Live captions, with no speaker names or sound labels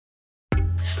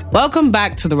Welcome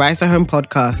back to the Rise at Home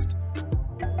podcast,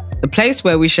 the place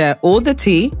where we share all the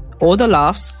tea, all the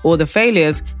laughs, all the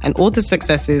failures, and all the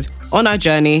successes on our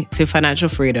journey to financial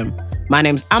freedom. My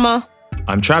name's Amma.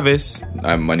 I'm Travis.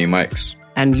 I'm Money Mikes.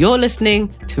 And you're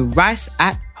listening to Rise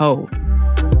at Home.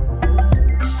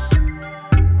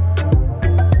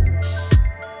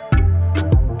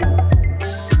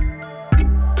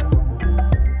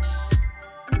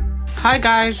 Hi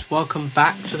guys, welcome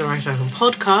back to the Rise at Home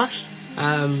podcast.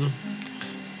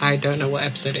 I don't know what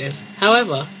episode it is.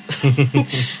 However,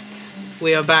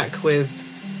 we are back with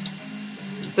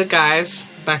the guys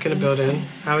back in the building.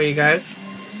 How are you guys?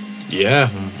 Yeah,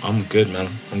 I'm good, man.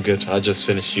 I'm good. I just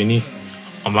finished uni.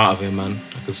 I'm out of here, man.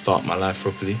 I can start my life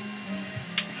properly.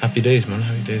 Happy days, man.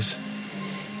 Happy days.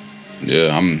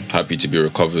 Yeah, I'm happy to be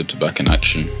recovered, back in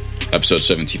action. Episode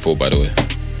 74, by the way.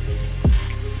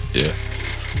 Yeah.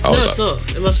 No, it's not.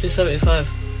 It must be 75.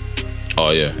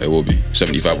 Oh, yeah, it will be.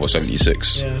 75 or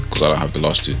 76. Yeah. Because I don't have the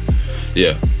last two.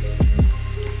 Yeah.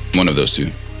 One of those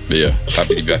two. But yeah,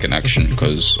 happy to be back in action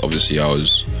because obviously I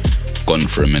was gone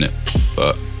for a minute.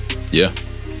 But yeah.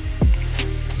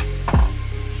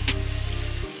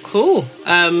 Cool.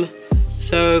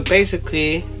 So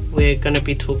basically, we're going to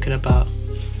be talking about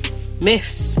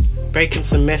myths. Breaking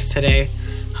some myths today.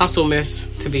 Hustle myths,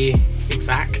 to be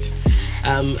exact.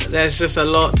 There's just a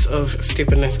lot of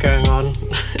stupidness going on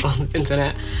the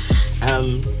internet.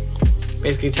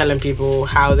 Basically telling people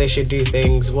how they should do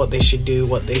things, what they should do,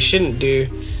 what they shouldn't do,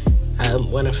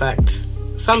 when in fact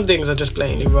some things are just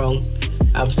blatantly wrong.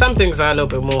 Some things are a little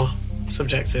bit more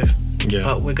subjective. Yeah.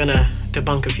 But we're gonna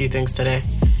debunk a few things today.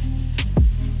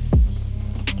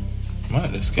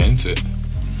 Right, let's get into it.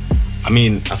 I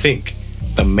mean, I think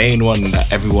the main one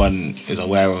that everyone is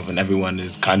aware of and everyone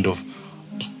is kind of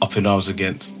up in arms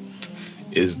against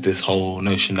is this whole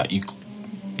notion that you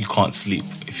can't sleep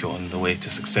if you're on the way to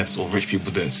success, or rich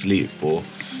people don't sleep, or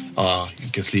you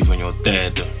can sleep when you're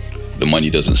dead. The money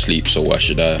doesn't sleep, so why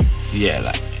should I? Yeah,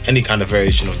 like any kind of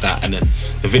variation of that. And then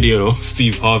the video of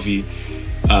Steve Harvey,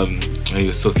 he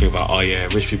was talking about, oh yeah,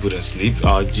 rich people don't sleep.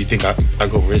 Do you think I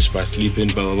got rich by sleeping,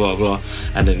 blah, blah, blah, blah.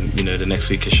 And then, you know, the next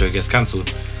week his show gets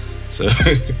cancelled. So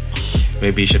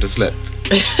maybe he should have slept.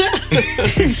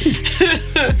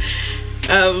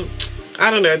 I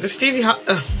don't know, the Stevie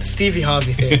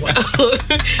Harvey thing. Wow.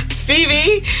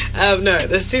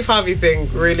 The Steve Harvey thing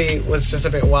really was just a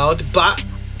bit wild, but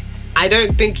I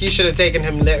don't think you should have taken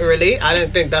him literally. I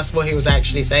don't think that's what he was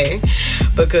actually saying,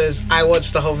 because I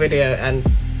watched the whole video and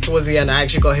towards the end I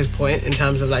actually got his point in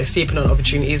terms of like sleeping on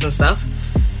opportunities and stuff.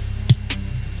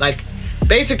 Like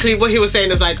basically what he was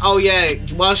saying is like, oh yeah,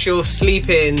 whilst you're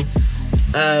sleeping,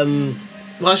 and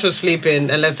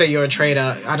let's say you're a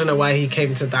trader, I don't know why he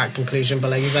came to that conclusion,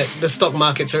 but like he's like, the stock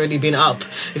market's already been up.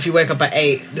 If you wake up at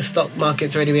 8, the stock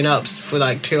market's already been up for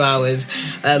like 2 hours.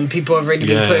 People have already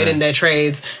been putting in their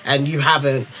trades and you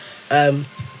haven't.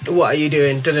 What are you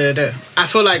doing? I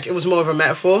feel like it was more of a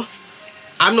metaphor.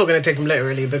 I'm not going to take him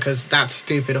literally because that's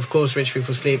stupid. Of course rich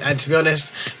people sleep, and to be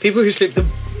honest, people who sleep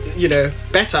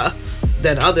better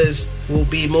than others will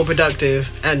be more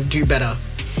productive and do better.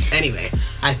 Anyway,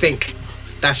 I think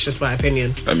that's just my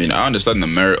opinion. I mean, I understand the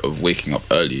merit of waking up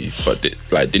early, but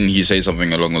didn't he say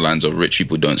something along the lines of rich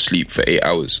people don't sleep for 8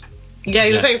 hours? Yeah,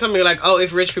 he was saying something like, oh,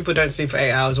 if rich people don't sleep for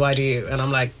 8 hours, why do you? And I'm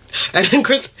like, and then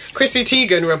Chrissy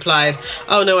Teigen replied,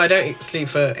 oh no, I don't sleep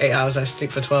for 8 hours, I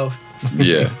sleep for 12.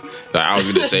 Yeah, like, I was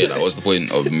going to say, like, what's the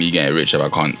point of me getting rich if I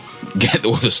can't get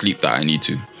all the sleep that I need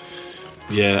to?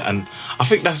 Yeah, and I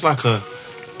think that's a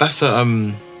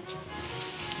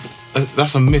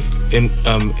myth in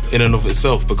and of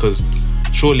itself, because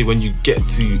surely when you get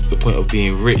to the point of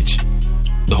being rich,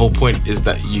 the whole point is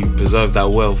that you preserve that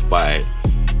wealth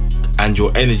and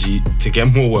your energy to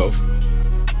get more wealth.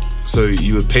 So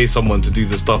you would pay someone to do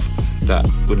the stuff that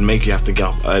would make you have to get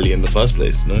up early in the first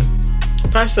place, no?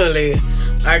 Personally,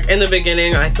 like in the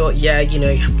beginning, I thought, you have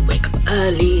to wake up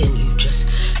early and you just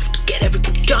have to get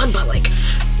everything done by like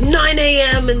 9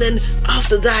 a.m. and then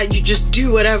after that you just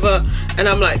do whatever. And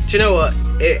I'm like, do you know what?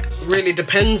 It really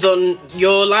depends on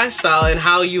your lifestyle and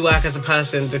how you work as a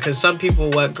person, because some people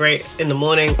work great in the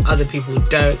morning, other people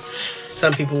don't.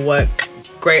 Some people work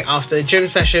great after the gym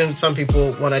session, some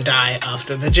people want to die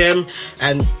after the gym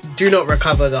and do not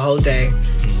recover the whole day.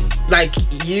 Like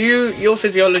your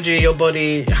physiology, your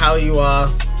body, how you are,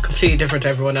 completely different to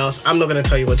everyone else. I'm not going to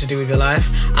tell you what to do with your life.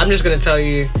 I'm just going to tell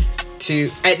you to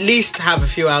at least have a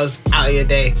few hours out of your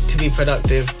day to be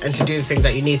productive and to do the things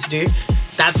that you need to do.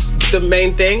 That's the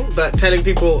main thing. But telling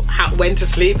people when to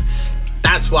sleep,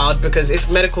 that's wild, because if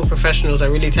medical professionals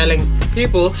are really telling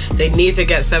people they need to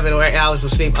get 7 or 8 hours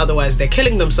of sleep, otherwise they're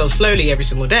killing themselves slowly every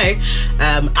single day,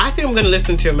 I think I'm going to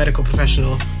listen to a medical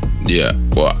professional. Yeah,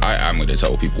 well, I am going to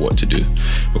tell people what to do,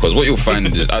 because what you'll find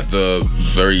is at the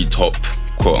very top,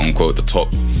 quote unquote, the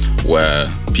top, where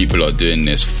people are doing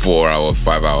this 4-hour,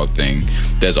 5-hour thing,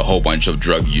 there's a whole bunch of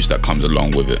drug use that comes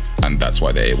along with it, and that's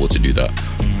why they're able to do that.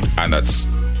 And that's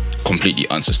completely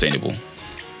unsustainable.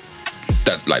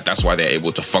 That's why they're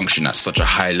able to function at such a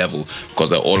high level,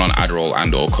 because they're all on Adderall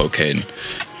and or cocaine,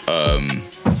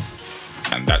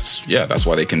 and that's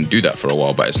why they can do that for a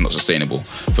while, but it's not sustainable.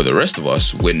 For the rest of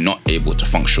us, we're not able to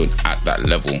function at that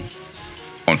level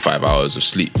on 5 hours of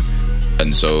sleep,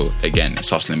 and so again, it's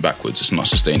hustling backwards. It's not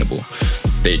sustainable.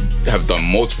 They have done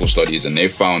multiple studies, and they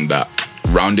found that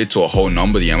rounded to a whole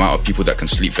number, the amount of people that can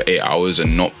sleep for 8 hours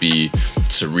and not be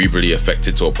cerebrally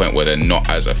affected to a point where they're not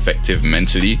as effective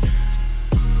mentally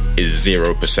is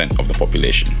 0% of the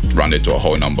population, rounded to a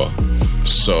whole number.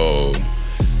 So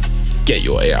get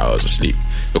your 8 hours of sleep,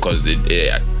 because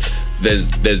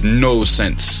there's no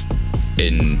sense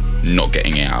in not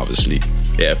getting 8 hours of sleep.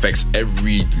 It affects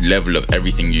every level of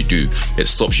everything you do. It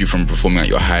stops you from performing at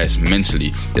your highest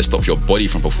mentally. It stops your body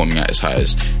from performing at its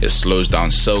highest. It slows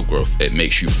down cell growth. It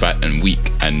makes you fat and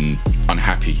weak and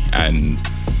unhappy and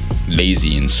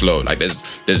lazy and slow. Like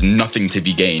there's nothing to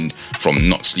be gained from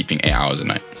not sleeping 8 hours a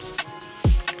night.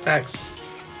 Facts.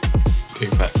 Big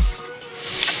facts.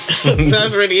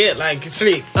 That's really it. Like,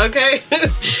 sleep, okay?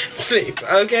 Sleep,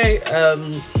 okay?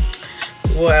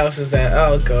 What else is there?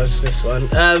 Oh gosh, this one.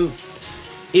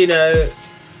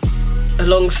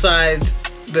 Alongside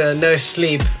the no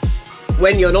sleep,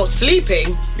 when you're not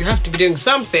sleeping, you have to be doing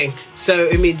something. So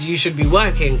it means you should be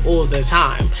working all the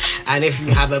time. And if you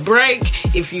have a break,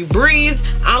 if you breathe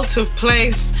out of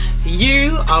place,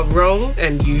 you are wrong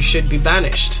and you should be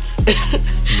banished.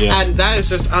 Yeah. And that is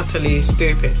just utterly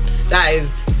stupid. That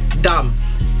is dumb.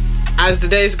 As the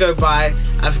days go by,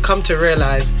 I've come to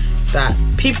realize that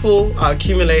people are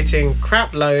accumulating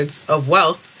crap loads of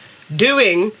wealth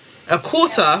doing a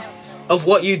quarter of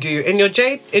what you do in your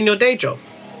day job.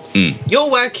 You're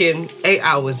working 8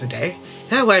 hours a day,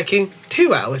 they're working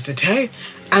 2 hours a day,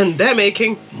 and they're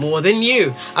making more than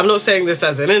you. I'm not saying this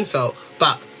as an insult,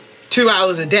 but 2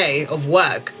 hours a day of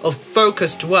work, of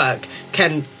focused work,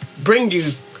 can bring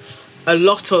you a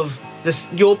lot of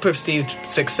your perceived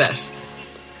success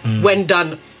when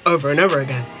done over and over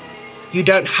again. You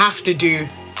don't have to do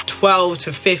 12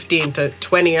 to 15 to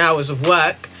 20 hours of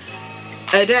work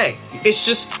a day. It's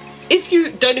just, if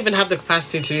you don't even have the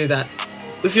capacity to do that,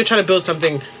 if you're trying to build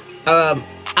something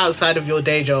outside of your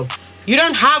day job, you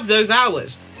don't have those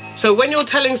hours. So when you're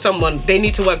telling someone they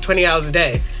need to work 20 hours a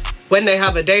day when they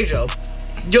have a day job,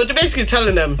 you're basically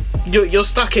telling them you're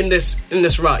stuck in this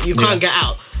rut. You can't get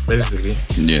out. Basically.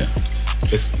 Yeah.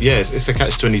 It's a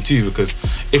catch-22, because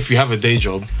if you have a day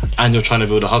job and you're trying to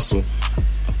build a hustle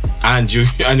and you're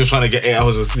trying to get 8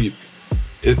 hours of sleep,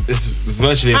 it's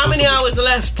virtually how impossible. many hours are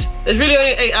left? There's really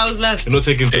only 8 hours left. You're not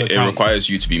taking into account. It requires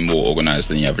you to be more organized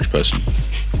than the average person.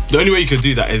 The only way you could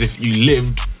do that is if you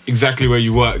lived exactly where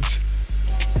you worked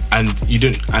and you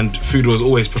didn't, and food was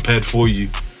always prepared for you.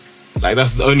 Like,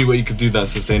 that's the only way you could do that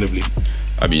sustainably.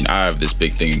 I mean, I have this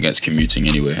big thing against commuting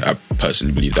anyway. I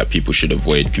personally believe that people should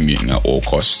avoid commuting at all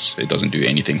costs. It doesn't do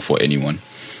anything for anyone.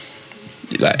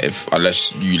 Like,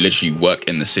 unless you literally work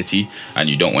in the city and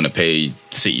you don't want to pay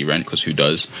city rent, because who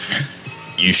does,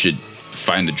 you should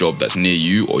find a job that's near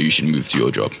you, or you should move to your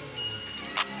job.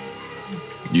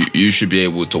 You should be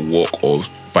able to walk or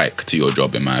bike to your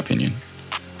job, in my opinion.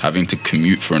 Having to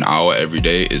commute for an hour every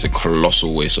day is a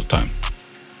colossal waste of time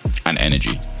and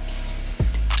energy.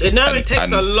 It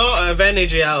takes a lot of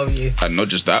energy out of you. And not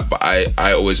just that, but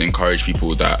I always encourage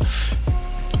people that,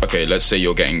 okay, let's say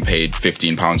you're getting paid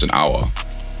 £15 an hour,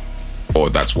 or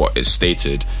that's what is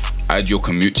stated. Add your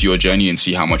commute to your journey and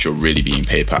see how much you're really being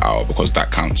paid per hour, because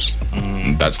that counts.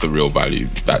 And that's the real value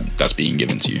that's being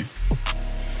given to you.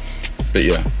 But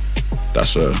yeah,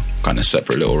 that's a kind of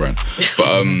separate little rant.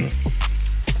 But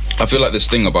I feel like this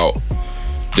thing about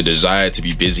the desire to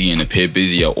be busy and appear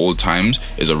busy at all times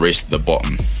is a race to the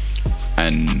bottom.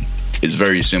 And it's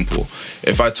very simple.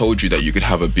 If I told you that you could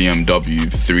have a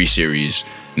BMW 3 Series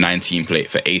 19 plate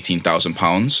for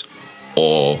 £18,000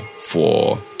 or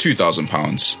for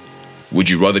 £2,000, would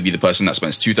you rather be the person that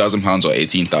spends £2,000 or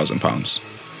 £18,000?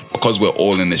 because we're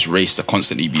all in this race to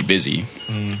constantly be busy,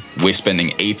 we're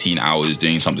spending 18 hours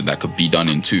doing something that could be done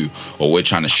in 2, or we're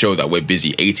trying to show that we're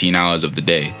busy 18 hours of the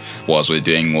day whilst we're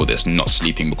doing all this not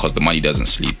sleeping because the money doesn't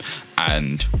sleep.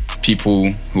 And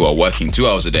people who are working 2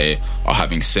 hours a day are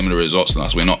having similar results than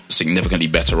us. We're not significantly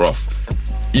better off,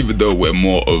 even though we're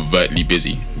more overtly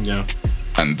busy. Yeah.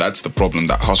 And that's the problem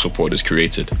that hustle prod has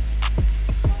created.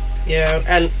 Yeah,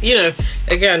 and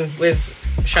again, with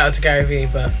shout out to Gary Vee,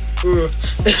 but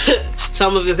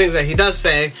some of the things that he does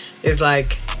say is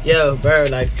like, yo, bro,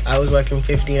 like, I was working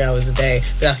 15 hours a day,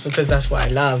 but that's because that's what I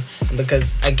love, and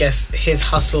because I guess his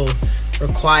hustle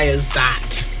requires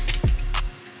that.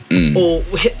 Or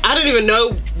I don't even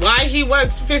know why he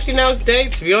works 15 hours a day,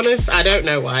 to be honest. I don't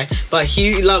know why, but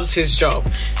he loves his job.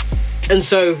 And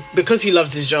so, because he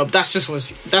loves his job, that's just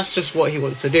what he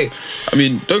wants to do. I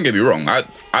mean, don't get me wrong.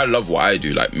 I love what I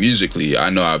do. Like, musically, I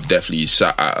know I've definitely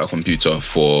sat at a computer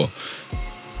for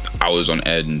hours on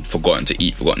end, forgotten to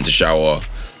eat, forgotten to shower,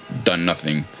 done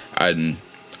nothing. And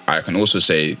I can also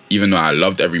say, even though I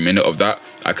loved every minute of that,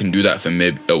 I can do that for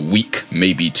maybe a week,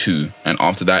 maybe 2. And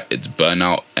after that, it's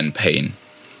burnout and pain.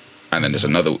 And then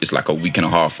it's like a week and a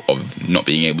half of not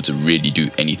being able to really do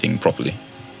anything properly.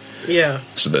 Yeah.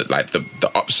 So that, like,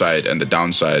 the upside and the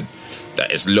downside,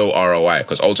 that it's low ROI,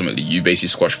 because ultimately you basically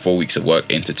squash 4 weeks of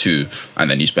work into 2,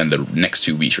 and then you spend the next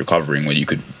 2 weeks recovering, when you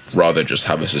could rather just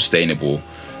have a sustainable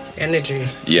energy.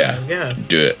 Yeah.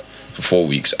 Do it for 4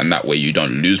 weeks, and that way you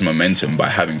don't lose momentum by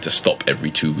having to stop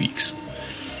every 2 weeks.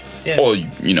 Yeah. Or,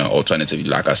 alternatively,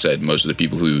 like I said, most of the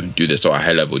people who do this to a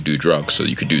high level do drugs, so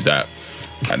you could do that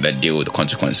and then deal with the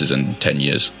consequences in 10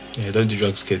 years. Yeah, don't do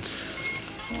drugs, kids.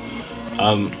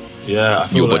 Yeah, I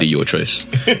feel your body, your choice.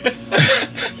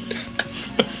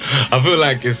 I feel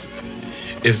like it's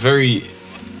very,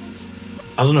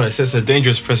 I don't know, it sets a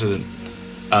dangerous precedent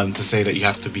to say that you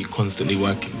have to be constantly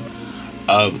working,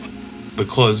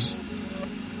 because,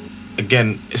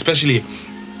 again, especially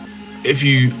if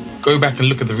you go back and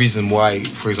look at the reason why,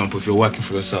 for example, if you're working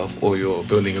for yourself or you're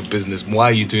building a business, why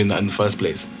are you doing that in the first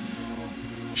place?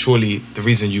 Surely the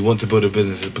reason you want to build a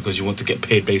business is because you want to get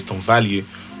paid based on value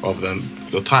rather than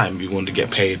your time. You want to get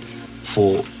paid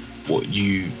for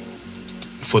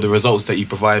for the results that you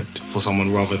provide for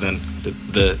someone rather than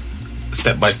the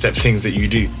step-by-step things that you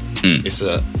do. It's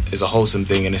a wholesome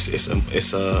thing, and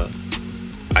it's a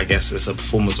I guess it's a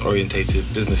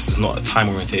performance-orientated business. It's not a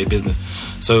time-orientated business.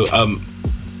 So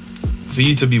for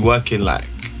you to be working like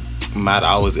mad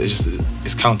hours, it's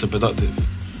counterproductive.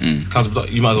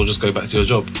 You might as well just go back to your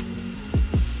job.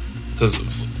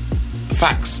 Because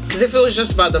facts. Because if it was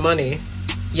just about the money,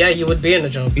 yeah, you would be in a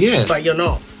job. Yeah. But you're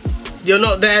not. You're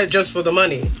not there just for the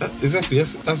money. That's exactly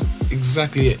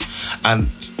it. And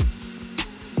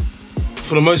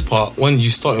for the most part, when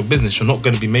you start your business, you're not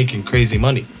going to be making crazy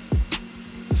money.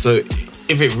 So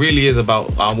if it really is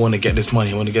about, I want to get this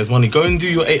money, go and do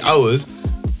your 8 hours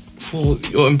for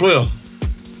your employer.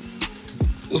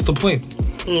 What's the point?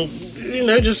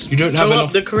 Just you don't have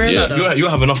enough, the career ladder. You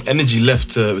don't have enough energy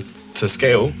left to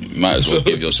scale. You might as well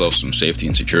give yourself some safety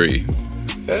and security.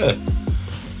 Yeah.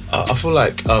 I feel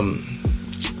like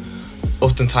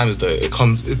oftentimes though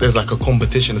there's like a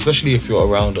competition, especially if you're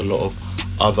around a lot of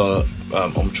other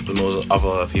entrepreneurs,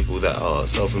 other people that are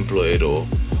self-employed or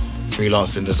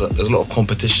freelancing. There's a lot of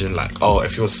competition, like, oh,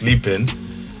 if you're sleeping,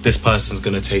 this person's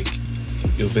gonna take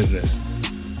your business.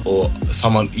 Or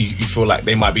someone you feel like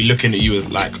they might be looking at you as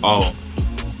like, oh,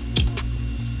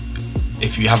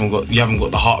 if you haven't got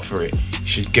the heart for it, you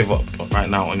should give up right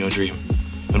now on your dream.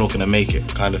 You're not gonna make it,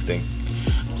 kind of thing.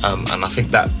 And I think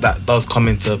that does come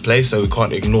into play. So we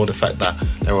can't ignore the fact that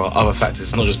there are other factors.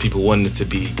 It's not just people wanting to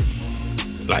be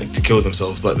like to kill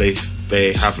themselves, but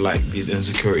they have like these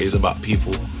insecurities about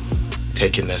people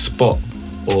taking their spot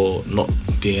or not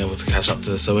being able to catch up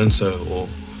to so and so or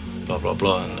blah blah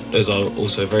blah. And those are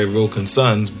also very real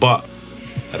concerns. But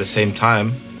at the same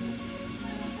time,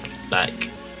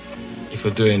 like, if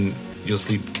you're doing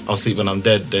I'll sleep when I'm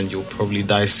dead, then you'll probably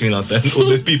die sooner than all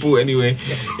those people anyway.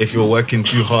 If you're working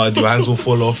too hard, your hands will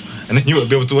fall off and then you won't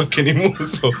be able to work anymore.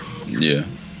 So yeah.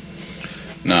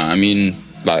 Nah, I mean,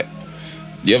 like,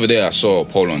 the other day I saw a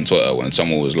poll on Twitter when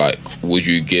someone was like, would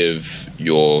you give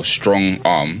your strong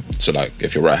arm, so like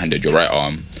if you're right-handed, your right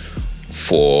arm,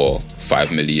 for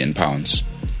 £5 million?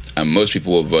 And most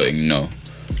people were voting no.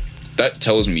 That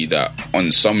tells me that on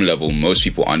some level, most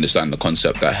people understand the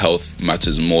concept that health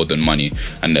matters more than money,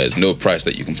 and there's no price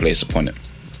that you can place upon it.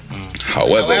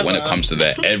 However, when it comes to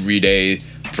their everyday,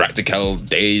 practical,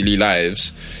 daily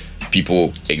lives,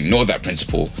 people ignore that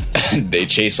principle and they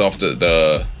chase after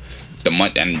the the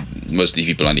money, and most of these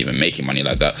people aren't even making money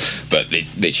like that, but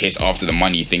they chase after the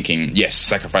money thinking, yes,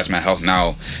 sacrifice my health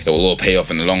now, it will all pay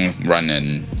off in the long run,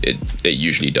 and it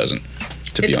usually doesn't,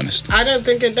 to be honest. I don't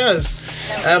think it does.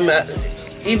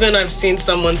 Even I've seen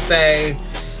someone say,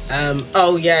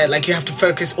 oh yeah, like you have to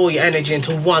focus all your energy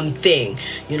into one thing.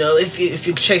 You know, if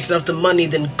you're chasing after money,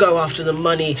 then go after the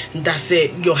money, and that's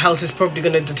it. Your health is probably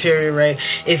going to deteriorate.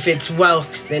 If it's wealth,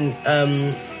 then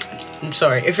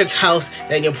if it's health,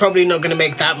 then you're probably not going to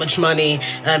make that much money.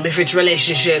 If it's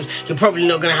relationships, you're probably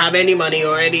not going to have any money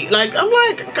or any. Like, I'm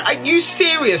like, are you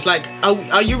serious? Like,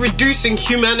 are you reducing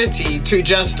humanity to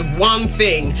just one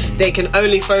thing they can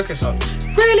only focus on?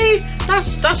 Really?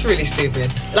 That's really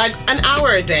stupid. Like, an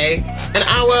hour a day, an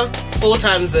hour 4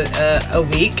 times a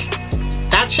week,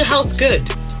 that's your health good.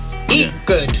 Eat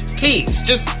good, please.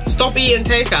 Just stop eating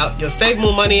takeout. You'll save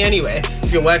more money anyway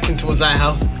if you're working towards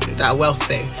that wealth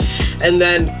thing. And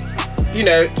then, you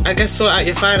know, I guess sort out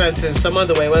your finances some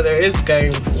other way, whether it is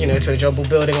going, you know, to a job or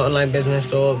building an online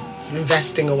business or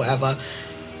investing or whatever.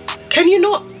 Can you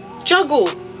not juggle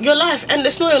your life? And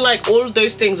it's not like all of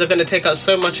those things are going to take up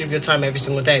so much of your time every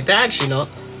single day. They're actually not.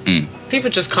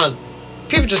 People just can't.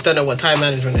 People just don't know what time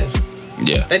management is.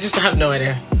 Yeah. They just have no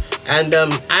idea. And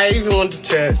I even wanted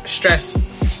to stress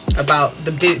about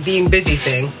the being busy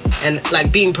thing and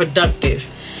like being productive.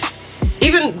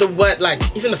 Even the word, like,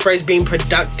 even the phrase being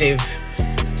productive,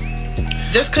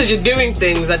 just because you're doing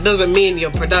things, that doesn't mean you're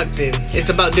productive. It's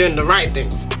about doing the right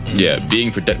things. Yeah,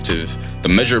 being productive, the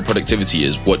measure of productivity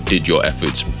is what did your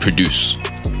efforts produce.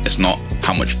 It's not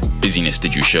how much busyness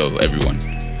did you show everyone.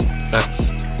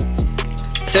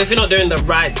 So if you're not doing the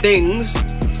right things,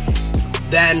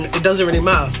 then it doesn't really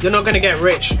matter. You're not going to get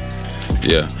rich.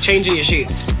 Yeah. Changing your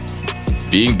sheets.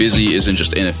 Being busy isn't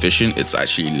just inefficient, it's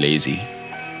actually lazy.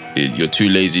 You're too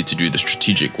lazy to do the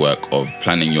strategic work of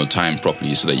planning your time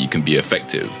properly so that you can be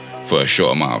effective for a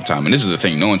short amount of time. And this is the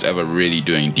thing, no one's ever really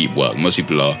doing deep work. Most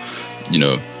people are, you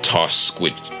know, task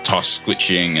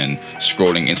switching and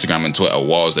scrolling Instagram and Twitter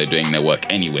whilst they're doing their work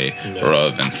anyway,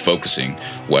 rather than focusing.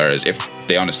 Whereas if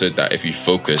they understood that if you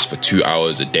focus for 2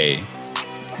 hours a day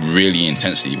really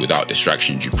intensely without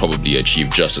distractions, you probably achieve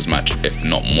just as much, if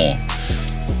not more.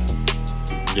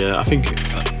 Yeah, I think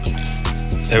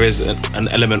there is an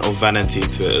element of vanity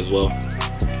to it as well.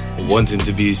 Wanting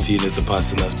to be seen as the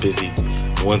person that's busy,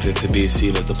 wanting to be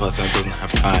seen as the person that doesn't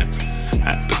have time.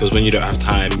 Because when you don't have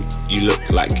time, you look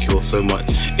like you're so much.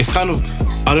 It's kind of,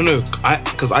 I don't know,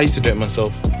 because I used to do it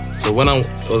myself. So when there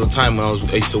was a time when I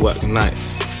used to work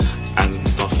nights and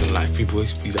stuff, and like people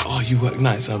would be like, oh, you work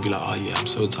nights, and I'd be like, oh yeah, I'm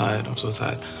so tired.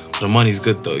 But the money's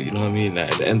good though, you know what I mean?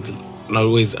 Like, at the end, and it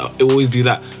always be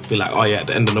like, oh yeah, at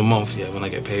the end of the month, yeah, when I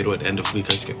get paid, or at the end of the week,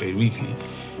 I just get paid weekly.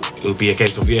 It would be a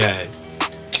case of,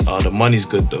 the money's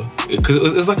good though, because it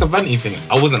was like a vanity thing.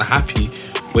 I wasn't happy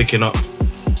waking up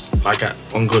like at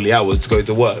ungodly hours to go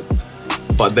to work,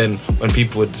 but then when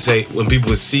people would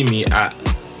see me at,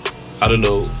 I don't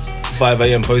know, 5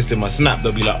 a.m. posting my snap,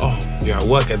 they'll be like, oh, you're at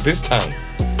work at this time,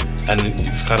 and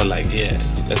it's kind of like, yeah,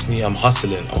 that's me. I'm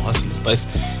hustling, but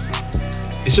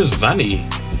it's just vanity.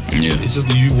 Yeah. It's just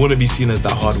you want to be seen as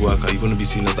that hard worker. You want to be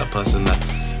seen as that person that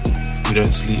you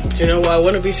don't sleep. Do you know what I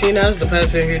want to be seen as? The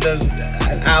person who does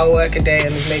an hour work a day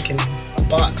and is making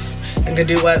 $1 and can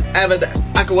do whatever.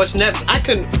 I can watch Netflix.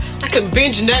 I can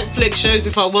binge Netflix shows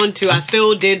if I want to. I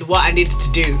still did what I needed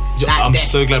to do. I'm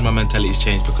so glad my mentality's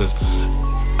changed, because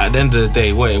at the end of the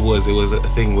day, what it was a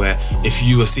thing where if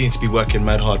you were seen to be working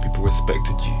mad hard, people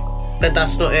respected you. But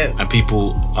that's not it. And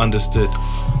people understood.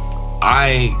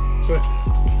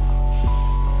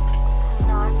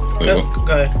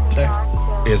 Go ahead. Sorry.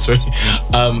 Yeah, sorry.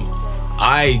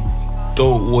 I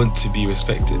don't want to be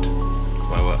respected for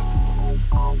my work.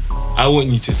 I want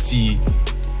you to see.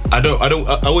 I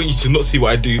want you to not see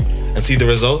what I do and see the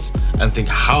results and think,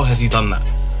 how has he done that?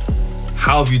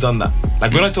 How have you done that?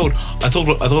 Like when I told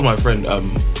my friend,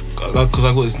 because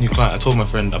I got this new client, I told my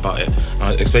friend about it and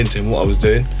I explained to him what I was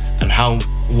doing and how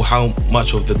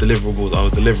much of the deliverables I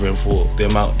was delivering for the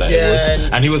amount that it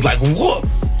was, and he was like, what?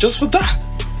 Just for that?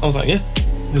 I was like, yeah.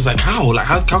 He was like, how? Like,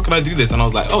 how can I do this? And I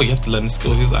was like, oh, you have to learn the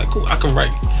skills. He was like, cool, I can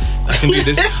write. I can do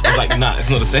this. I was like, nah, it's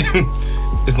not the same.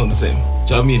 It's not the same. Do you know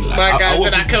what I mean? Like, my guy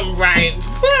said I can write.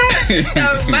 What? It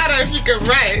doesn't matter if you can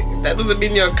write. That doesn't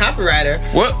mean you're a copywriter.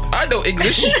 What? I know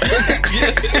English.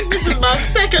 This is my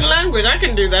second language. I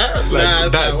can do that.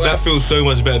 Like, that feels so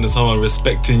much better than someone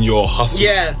respecting your hustle.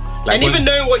 Yeah. Like, and even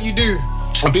knowing what you do.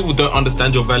 When people don't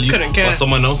understand your value, but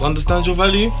someone else understands your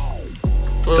value,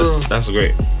 that's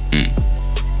great.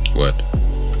 What?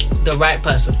 The right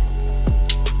person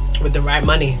with the right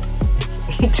money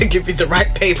to give you the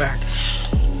right payback.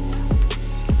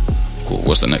 Cool.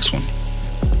 What's the next one?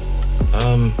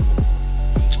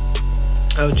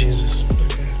 Oh Jesus.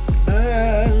 Okay.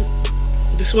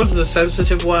 This one's a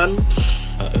sensitive one.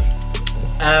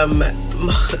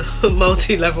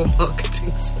 Multi-level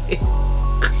marketing skills.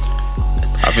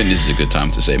 I think this is a good time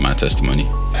to say my testimony.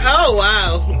 Oh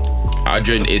wow. I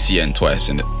joined ACN twice,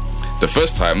 and the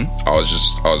first time I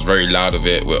was very loud of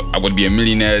it. Well, I would be a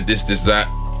millionaire, this, that.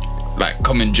 Like,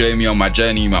 come and join me on my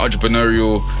journey, my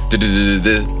entrepreneurial.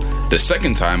 The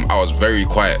second time I was very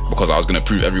quiet because I was gonna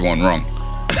prove everyone wrong.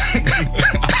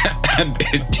 And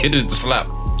it didn't slap.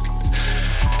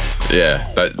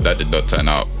 Yeah, that did not turn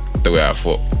out the way I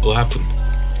thought. What happened?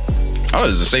 Oh,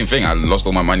 it's the same thing. I lost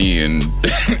all my money and,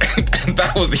 and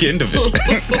that was the end of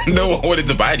it. No one wanted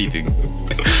to buy anything.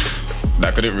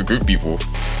 I couldn't recruit people.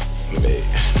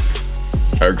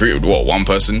 I recruited one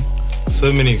person?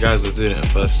 So many guys were doing it in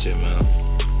first year, man.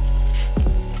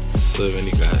 So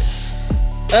many guys.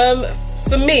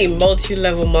 For me,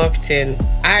 multi-level marketing,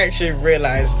 I actually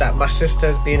realised that my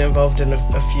sister's been involved in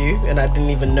a few and I didn't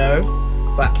even know.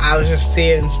 But I was just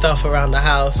seeing stuff around the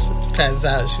house. Turns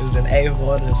out she was in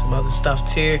Avon and some other stuff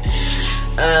too.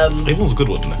 Avon's a good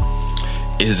one, man.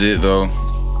 Is it though?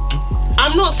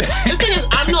 The thing is,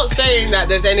 I'm not saying that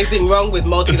there's anything wrong with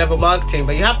multi-level marketing,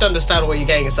 but you have to understand what you're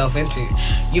getting yourself into.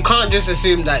 You can't just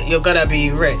assume that you're gonna be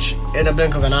rich in a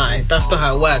blink of an eye. That's not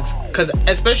how it works. Because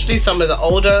especially some of the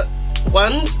older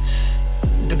ones,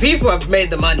 the people have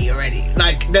made the money already.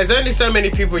 Like, there's only so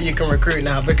many people you can recruit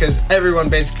now because everyone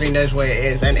basically knows what it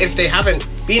is. And if they haven't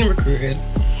been recruited,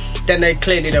 then they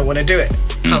clearly don't want to do it.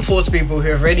 Can't force people who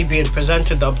have already been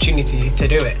presented the opportunity to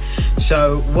do it.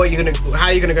 So how are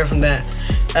you gonna go from there?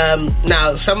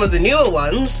 Now, some of the newer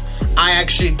ones, I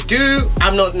actually do.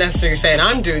 I'm not necessarily saying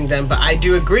I'm doing them, but I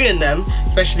do agree in them,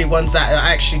 especially ones that are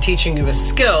actually teaching you a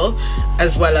skill,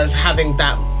 as well as having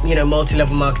that,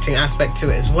 multi-level marketing aspect to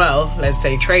it as well. Let's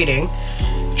say trading.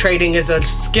 Trading is a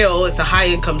skill. It's a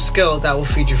high-income skill that will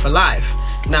feed you for life.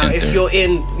 Now, if you're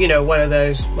in, one of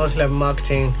those multi-level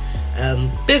marketing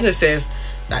businesses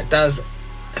that does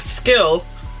a skill,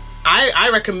 I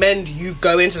recommend you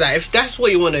go into that if that's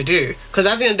what you want to do, because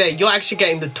at the end of the day, you're actually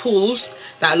getting the tools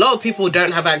that a lot of people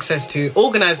don't have access to,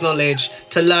 organized knowledge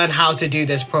to learn how to do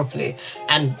this properly.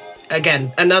 And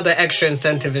again, another extra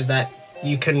incentive is that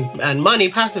you can earn money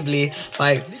passively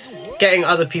by getting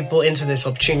other people into this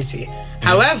opportunity.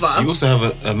 However, you also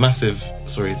have a massive,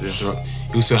 sorry to interrupt,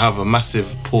 you also have a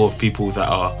massive pool of people that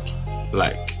are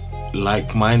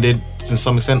like-minded to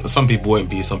some extent. Some people won't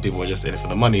be, some people are just in it for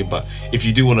the money. But if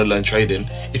you do want to learn trading,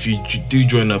 if you do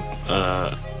join a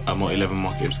multi-level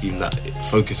marketing scheme that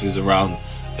focuses around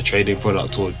a trading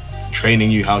product or training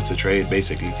you how to trade,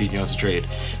 basically teaching you how to trade,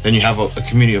 then you have a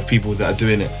community of people that are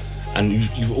doing it, and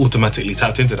you've automatically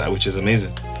tapped into that, which is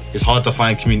amazing. It's hard to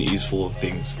find communities for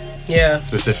things,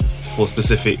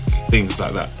 specific things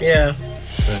like that. Yeah.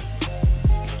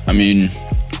 I mean,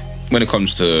 when it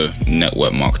comes to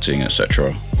network marketing,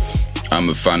 etc., I'm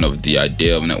a fan of the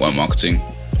idea of network marketing.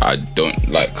 I don't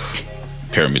like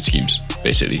pyramid schemes,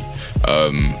 basically.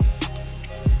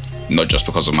 Not just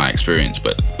because of my experience,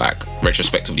 but like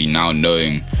retrospectively now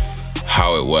knowing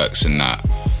how it works, and that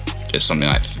it's something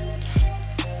like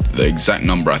the exact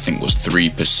number I think was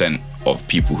 3% of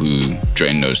people who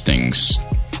join those things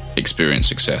experience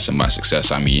success, and by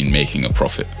success I mean making a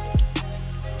profit.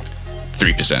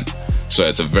 3%. So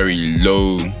it's a very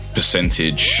low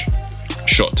percentage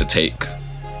shot to take,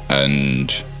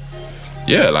 and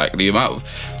yeah, like the amount of,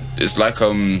 it's like I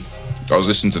was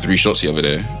listening to 3 Shots the other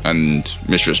day, and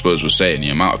Mr. Spurs was saying the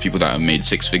amount of people that have made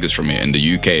 6 figures from it in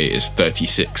the UK is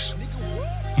 36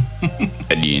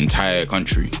 in the entire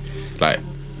country. Like,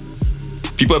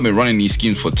 people have been running these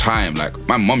schemes for time. Like,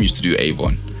 my mum used to do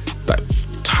Avon, like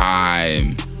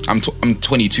time. I'm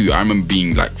 22. I remember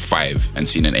being like 5 and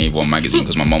seeing an Avon magazine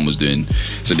because my mum was doing.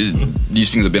 So these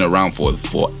things have been around for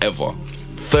forever.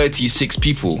 36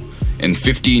 people in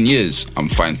 15 years. I'm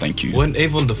fine, thank you. When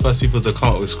Avon the first people to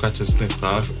come up with scratch and sniff,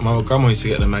 my grandma used to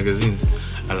get the magazines,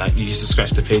 and like you used to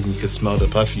scratch the page and you could smell the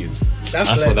perfumes. I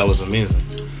thought that was amazing.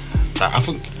 Like,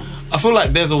 I feel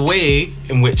like there's a way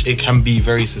in which it can be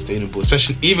very sustainable,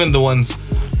 especially even the ones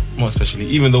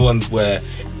where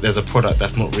there's a product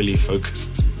that's not really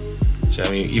focused. Do you know what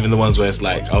I mean? Even the ones where it's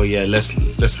like, oh yeah,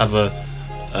 let's have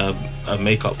a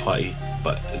makeup party,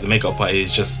 but the makeup party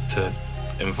is just to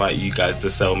invite you guys to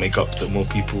sell makeup to more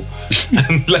people.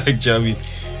 And like, do you know what I mean?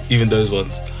 Even those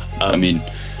ones. I mean,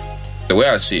 the way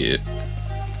I see it,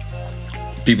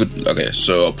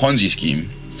 so a Ponzi scheme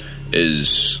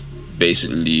is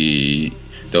basically,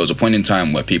 there was a point in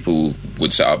time where people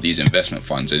would set up these investment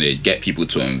funds and they'd get people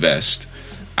to invest,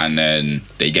 and then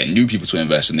they get new people to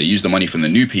invest, and they use the money from the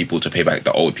new people to pay back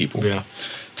the old people. Yeah.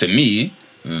 To me,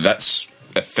 that's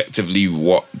effectively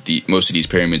what most of these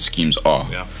pyramid schemes are.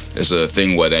 Yeah. It's a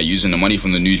thing where they're using the money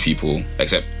from the new people,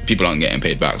 except people aren't getting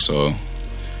paid back, so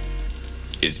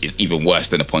it's even worse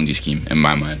than a Ponzi scheme in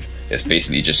my mind. It's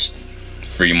basically just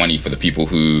free money for the people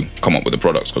who come up with the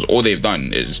products, because all they've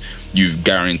done is you've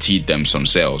guaranteed them some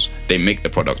sales. They make the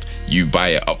product, you buy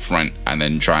it up front, and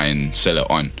then try and sell it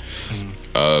on,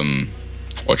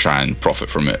 or try and profit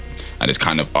from it, and it's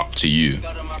kind of up to you.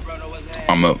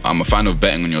 I'm a fan of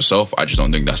betting on yourself. I just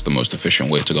don't think that's the most efficient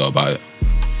way to go about it.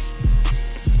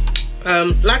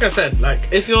 Like I said, like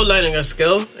if you're learning a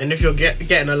skill and if you're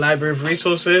getting a library of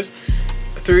resources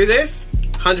through this,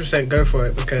 100% go for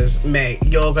it, because mate,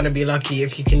 you're gonna be lucky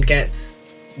if you can get,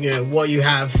 what you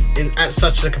have at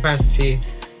such a capacity.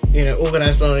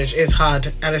 Organized knowledge is hard,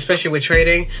 and especially with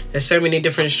trading, there's so many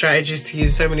different strategies to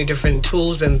use, so many different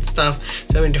tools and stuff,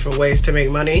 so many different ways to make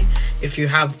money. If you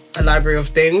have a library of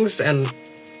things and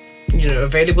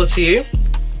available to you,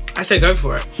 I say go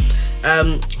for it.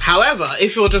 However,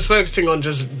 if you're just focusing on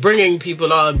just bringing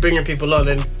people on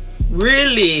and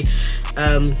really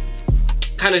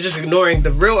kind of just ignoring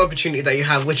the real opportunity that you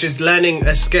have, which is learning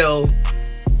a skill,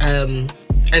 and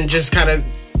just kind of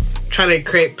trying to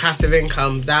create passive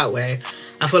income that way,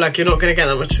 I feel like you're not going to get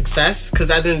that much success,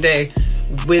 because at the end of the day,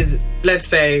 with, let's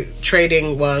say,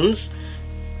 trading ones,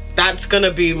 that's going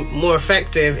to be more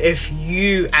effective if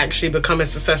you actually become a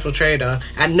successful trader,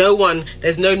 and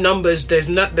there's no numbers, there's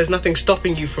nothing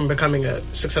stopping you from becoming a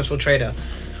successful trader,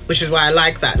 which is why I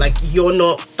like that. Like, you're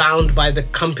not bound by the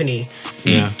company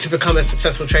to become a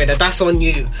successful trader. That's on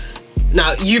you.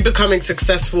 Now, you becoming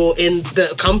successful in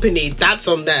the company, that's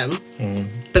on them,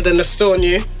 but then it's still on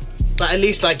you. But at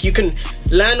least, like, you can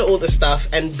learn all the stuff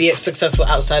and be successful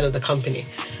outside of the company.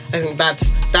 I think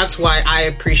that's why I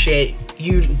appreciate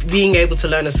you being able to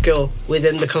learn a skill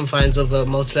within the confines of a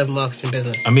multi-level marketing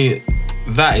business. I mean,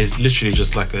 that is literally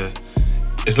just like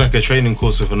it's like a training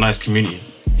course with a nice community.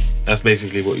 That's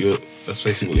basically what you're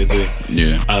doing.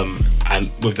 Yeah.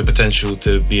 And with the potential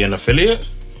to be an affiliate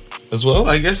as well,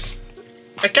 I guess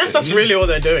that's really all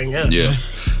they're doing. Yeah. Yeah.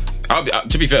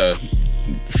 To be fair,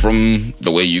 from the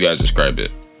way you guys describe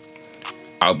it,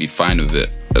 I'll be fine with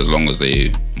it as long as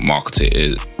they market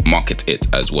it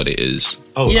as what it is.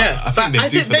 Oh yeah, I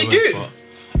think they do. Part.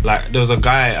 Like, there was a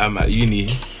guy at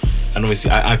uni, and obviously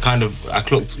I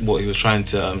clocked what he was trying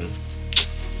to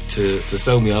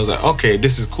sell me. I was like, okay,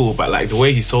 this is cool, but like the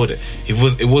way he sold it,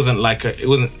 it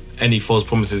wasn't any false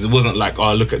promises. It wasn't like,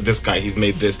 oh, look at this guy, he's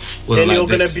made this. It wasn't then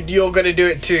like you're gonna do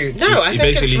it too. No, I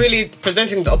think it's really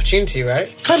presenting the opportunity,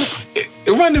 right? Kind of. It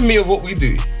reminded me of what we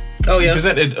do. Oh yeah. He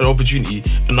presented an opportunity,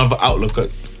 another outlook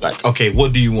at, like, okay,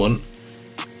 what do you want?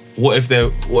 What if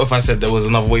I said there was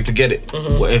another way to get it?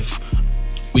 Mm-hmm. What if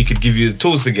we could give you the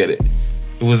tools to get it?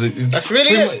 That's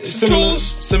really it.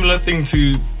 Similar thing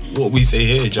to what we say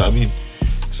here. Do you know what I mean?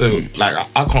 So like,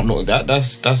 I can't knock that.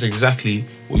 That's exactly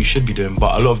what you should be doing.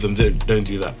 But a lot of them don't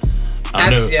do that. I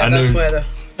know that's where the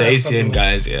ACN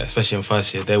guys, especially in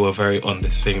first year, they were very on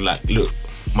this thing. Like, look,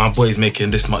 my boy's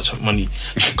making this much money.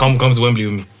 Come to Wembley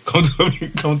with me. Come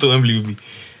to Wembley with me.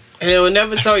 And they will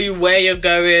never tell you where you're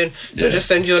going. They'll just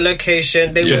send you a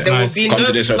location. There will be come no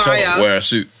to this flyer. Hotel, wear a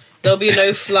suit. There'll be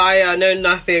no flyer, no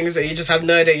nothing. So you just have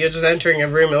no idea. You're just entering a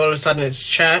room, and all of a sudden it's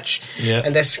church,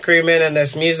 and they're screaming and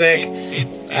there's music.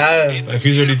 Like,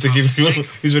 who's ready to give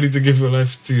your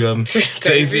life to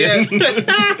ACN?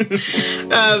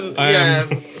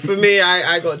 For me,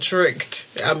 I got tricked.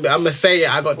 I'm gonna say it.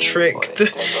 I got tricked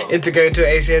into going to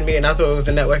an ACN meeting. I thought it was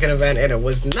a networking event, and it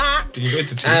was not. Did you go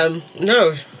to two?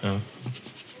 No. Oh.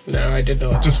 No, I did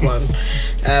not. Just one.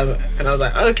 And I was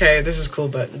like, okay, this is cool,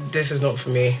 but this is not for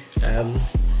me.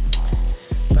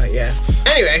 But yeah.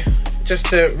 Anyway, just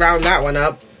to round that one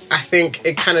up, I think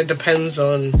it kind of depends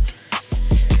on...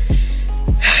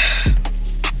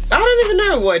 I don't even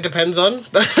know what it depends on,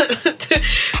 but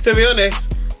to be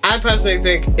honest, I personally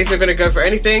think if you're going to go for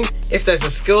anything, if there's a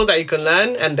skill that you can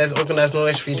learn and there's organized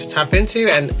knowledge for you to tap into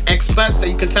and experts that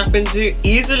you can tap into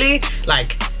easily,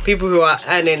 like people who are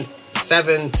earning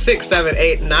 6, 7,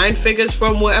 8, 9 figures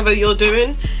from whatever you're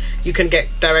doing, you can get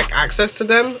direct access to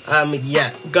them.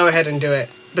 Go ahead and do it,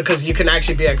 because you can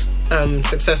actually be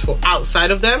successful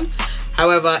outside of them.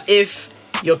 However, if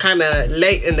you're kind of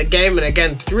late in the game, and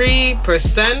again,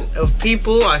 3% of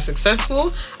people are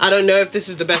successful, I don't know if this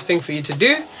is the best thing for you to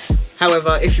do.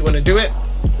 However, if you want to do it,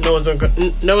 no one's going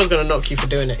to knock you for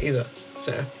doing it either.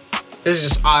 So this is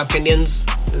just our opinions.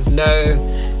 There's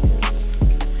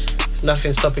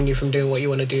nothing stopping you from doing what you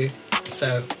want to do.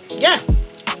 So yeah,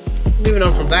 moving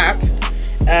on from that,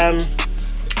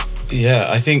 Yeah,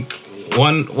 I think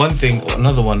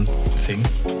another one thing.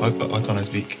 Why can't I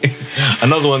speak?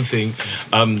 Another one thing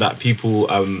that people,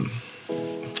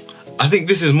 I think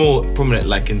this is more prominent,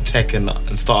 like in tech and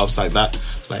startups like that,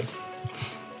 like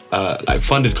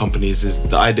funded companies, is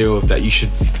the idea of that you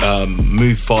should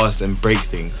move fast and break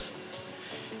things.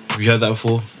 Have you heard that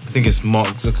before? I think it's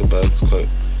Mark Zuckerberg's quote,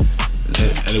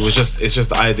 and it's just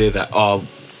the idea that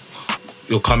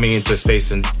you're coming into a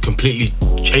space and completely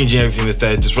changing everything that's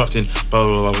there, disrupting, blah,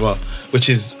 blah, blah, blah, which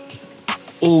is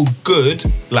all good.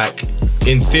 Like,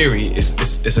 in theory,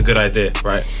 it's a good idea,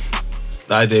 right?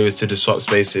 The idea is to disrupt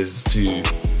spaces, to,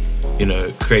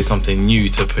 create something new,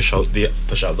 to push out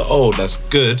the old. That's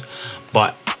good,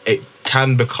 but it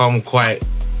can become quite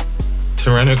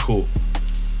tyrannical.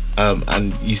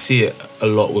 And you see it a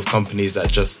lot with companies that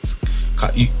just...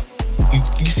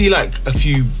 You see, like, a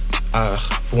few...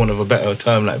 for want of a better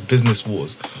term, like business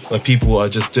wars, where people are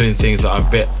just doing things that are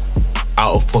a bit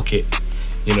out of pocket,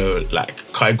 like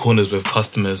cutting corners with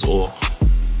customers or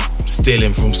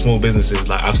stealing from small businesses.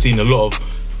 Like, I've seen a lot of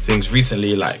things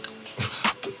recently, like,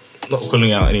 not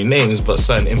calling out any names, but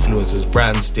certain influencers,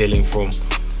 brands stealing from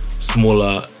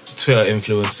smaller Twitter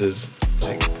influencers.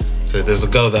 Like, so there's a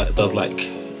girl that does like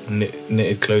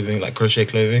knitted clothing, like crochet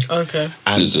clothing. Okay.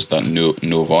 And it's just that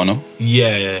Nirvana.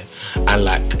 Yeah. And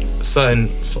like some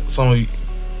of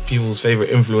people's favorite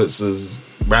influencers'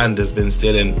 brand has been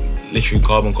stealing literally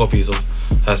carbon copies of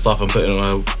her stuff and putting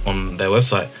it on their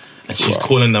website, and she's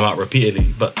calling them out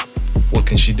repeatedly. But what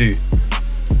can she do?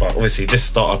 But obviously, this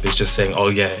startup is just saying, "Oh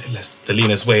yeah, the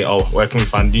leanest way. Oh, where can we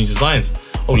find new designs?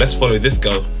 Oh, let's follow this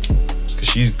girl because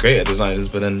she's great at designers."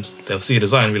 But then they'll see a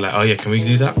design and be like, "Oh yeah, can we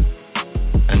do that?"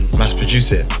 And mass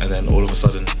produce it, and then all of a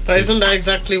sudden. But isn't that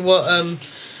exactly what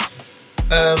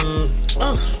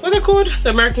what are they called? The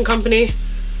American company,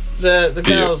 the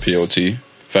girls. PLT,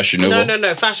 Fashion Nova.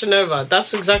 No, Fashion Nova.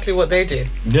 That's exactly what they do.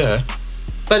 Yeah.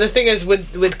 But the thing is,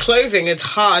 with clothing, it's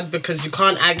hard because you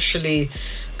can't actually,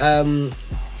 you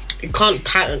can't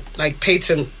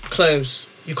patent clothes.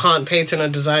 You can't patent a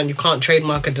design. You can't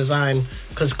trademark a design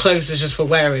because clothes is just for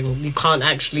wearing. You can't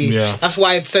actually. Yeah. That's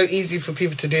why it's so easy for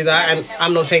people to do that. And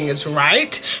I'm not saying it's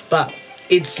right, but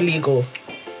it's legal.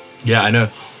 Yeah, I know,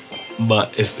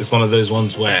 but it's one of those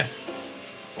ones where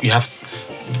you have.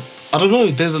 I don't know.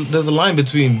 There's a line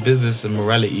between business and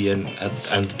morality and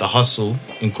the hustle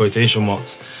in quotation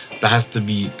marks that has to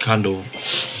be kind of.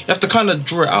 You have to kind of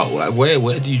draw it out. Like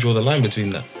where do you draw the line between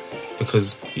that?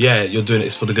 Because yeah, you're doing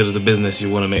it for the good of the business. You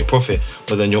want to make profit,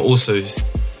 but then you're also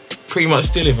pretty much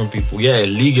stealing from people. Yeah,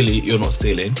 legally you're not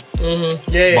stealing.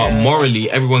 Mm-hmm. Yeah. But morally,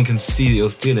 everyone can see that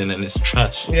you're stealing, and it's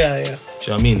trash. Yeah. Do you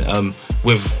know what I mean?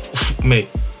 With mate,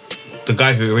 the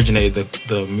guy who originated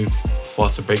the move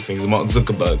fast to break things, Mark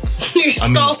Zuckerberg. He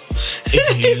stole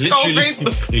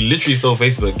Facebook. He literally stole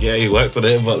Facebook. Yeah, he worked on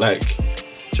it, but like, do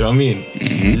you know what I mean? Mm-hmm.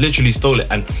 He literally stole it,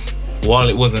 and while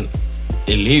it wasn't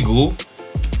illegal,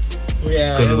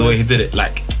 because of the way he did it,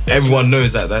 like everyone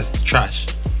knows that that's trash.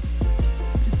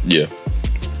 Yeah.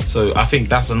 So I think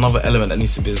that's another element that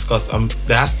needs to be discussed.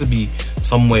 There has to be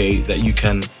some way that you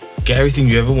can get everything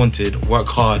you ever wanted, work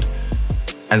hard,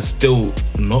 and still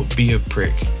not be a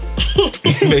prick.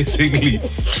 Basically.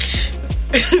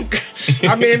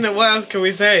 I mean, what else can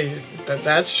we say?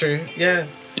 That's true. Yeah.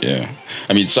 Yeah.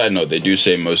 I mean, side note, they do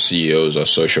say most CEOs are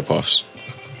sociopaths.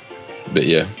 But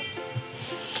yeah.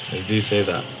 They do say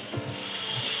that.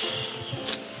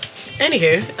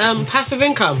 Anywho, passive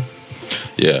income.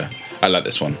 Yeah, I like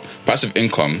this one. Passive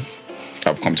income,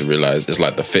 I've come to realize, is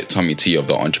like the fit tummy tea of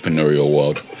the entrepreneurial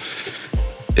world.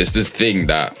 It's this thing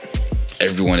that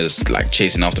everyone is like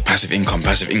chasing after: passive income.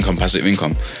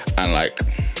 And like,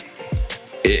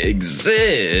 it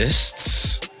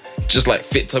exists. Just like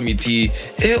fit tummy tea,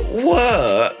 it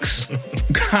works.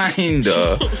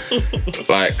 Kinda.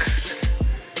 Like,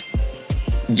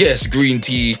 yes, green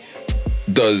tea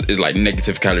is like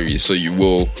negative calories, so you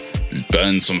will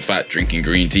burn some fat drinking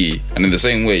green tea. And in the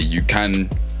same way, you can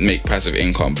make passive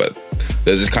income, but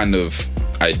there's this kind of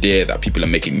idea that people are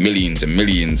making millions and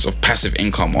millions of passive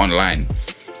income online,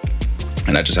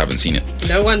 and I just haven't seen it.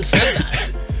 No one said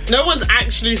that. No one's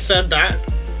actually said that.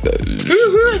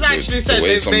 Who has actually said the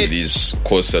way some of these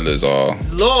course sellers are?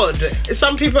 Lord,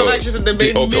 some people have actually said they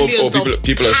made millions of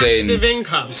people are saying passive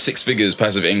income. 6 figures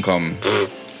passive income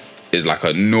is like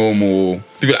a normal.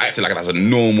 People are acting like that's a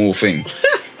normal thing.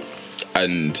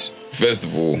 And first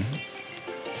of all,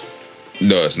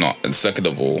 no, it's not. And second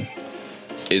of all,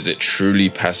 is it truly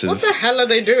passive? What the hell are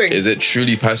they doing? Is it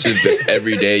truly passive if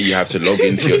every day you have to log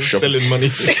into your shop? Selling money.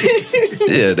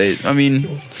 Yeah, I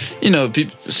mean, you know,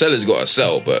 sellers got to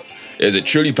sell, but Is it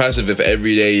truly passive if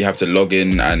every day you have to log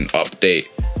in and update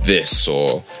this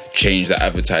or change the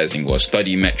advertising or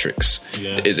study metrics?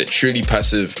 Yeah. Is it truly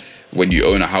passive when you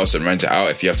own a house and rent it out,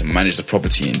 if you have to manage the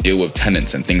property and deal with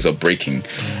tenants and things are breaking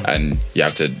and you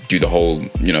have to do the whole,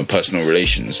 personal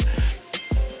relations?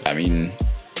 I mean,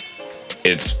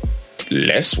 it's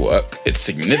less work. It's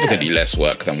significantly less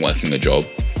work than working a job.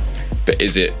 But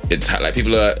it's like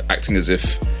people are acting as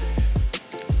if,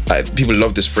 like, people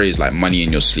love this phrase like money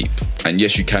in your sleep. And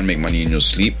yes, you can make money in your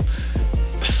sleep,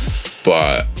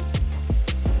 but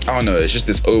I don't know, it's just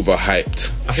this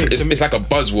overhyped. It's like a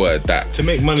buzzword that to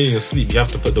make money in your sleep, you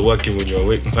have to put the work in when you're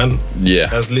awake, man. Yeah,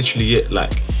 that's literally it.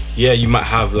 Like, yeah, you might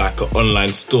have like an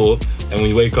online store, and when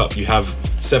you wake up, you have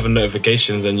 7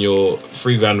 notifications, and you're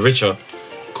 $3,000 richer.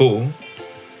 Cool,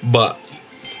 but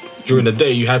during the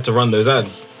day, you had to run those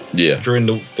ads. Yeah. During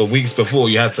the weeks before,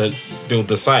 you had to build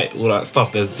the site, all that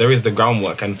stuff. There is the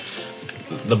groundwork, and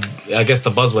I guess the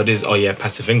buzzword is, oh yeah,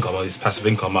 passive income. Oh, it's passive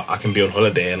income. I can be on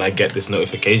holiday and I get this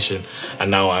notification,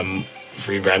 and now I'm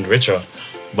 $3,000 richer.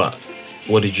 But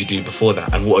what did you do before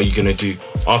that, and what are you gonna do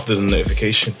after the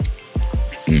notification?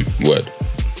 Word.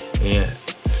 Yeah.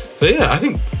 So yeah, I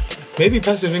think maybe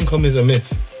passive income is a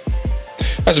myth.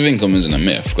 Passive income isn't a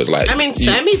myth because, like,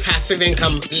 semi-passive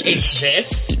income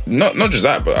exists. Not just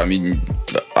that, but I mean,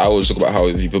 I always talk about how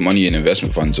if you put money in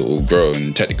investment funds, it will grow,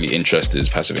 and technically interest is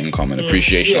passive income, and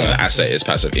appreciation on an asset is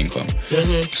passive income.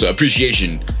 So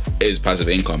appreciation is passive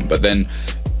income, but then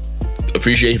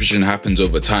appreciation happens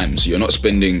over time. So you're not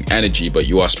spending energy, but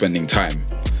you are spending time.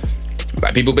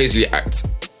 Like, people basically act.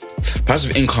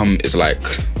 Passive income is like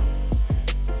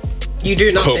you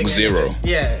do nothing. Coke Zero.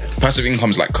 Passive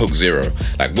income is like Coke Zero.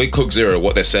 Like, with Coke Zero,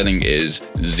 what they're selling is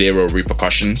zero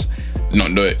repercussions.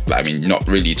 Not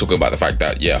really talking about the fact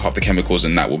that, half the chemicals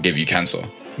in that will give you cancer.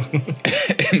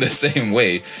 In the same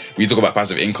way, we talk about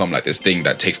passive income like this thing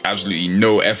that takes absolutely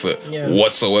no effort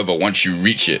whatsoever once you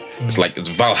reach it. It's like it's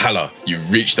Valhalla.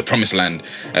 You've reached the promised land,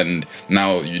 and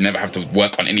now you never have to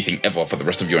work on anything ever for the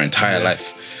rest of your entire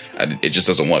life. And it just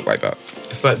doesn't work like that.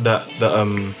 It's like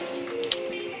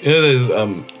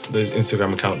those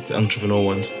Instagram accounts, the entrepreneurial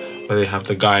ones, where they have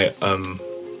the guy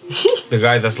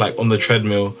that's like on the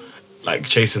treadmill, like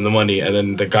chasing the money, and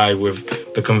then the guy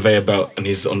with the conveyor belt, and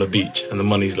he's on the beach, and the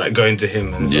money's like going to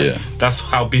him. And like, that's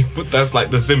how people. That's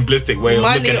like the simplistic way of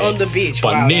looking at it. Money on the beach,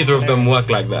 but neither of them work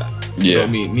like that. You know what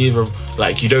I mean? Neither of,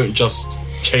 like, you don't just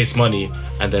chase money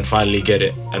and then finally get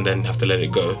it and then have to let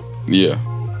it go. Yeah.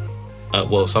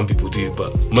 Well, some people do,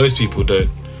 but most people don't.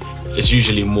 It's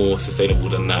usually more sustainable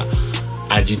than that.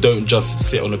 And you don't just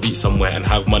sit on a beach somewhere and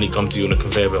have money come to you on a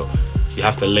conveyor belt. You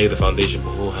have to lay the foundation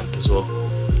beforehand as well.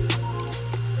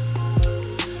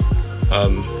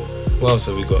 What else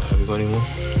have we got? Have we got any more?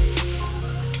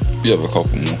 We have a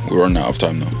couple more. We're running out of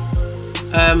time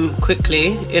now.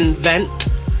 Quickly, invent.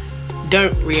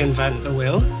 Don't reinvent the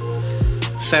wheel.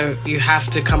 So you have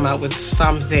to come out with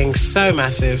something so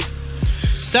massive,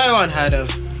 so unheard of,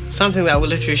 something that will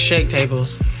literally shake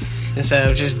tables, instead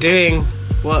of just doing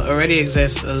what already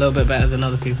exists a little bit better than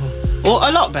other people, or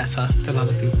a lot better than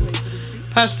other people.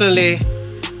 Personally,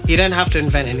 you don't have to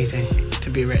invent anything to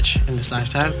be rich in this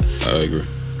lifetime. I agree.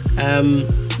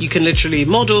 You can literally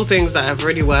model things that have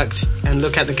already worked and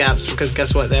look at the gaps, because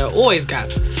guess what? There are always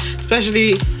gaps.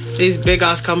 Especially these big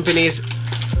ass companies,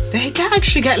 they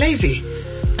actually get lazy.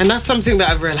 And that's something that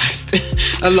I've realised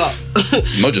a lot.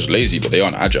 Not just lazy, but they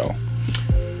aren't agile.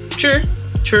 True.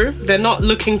 They're not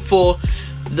looking for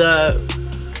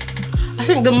I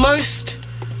think the most,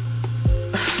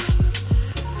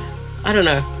 I don't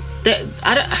know.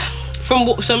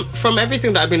 From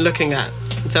everything that I've been looking at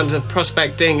in terms of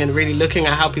prospecting and really looking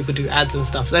at how people do ads and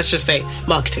stuff, let's just say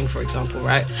marketing, for example,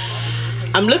 right?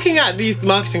 I'm looking at these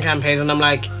marketing campaigns and I'm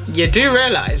like, you do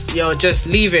realise you're just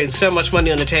leaving so much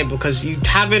money on the table because you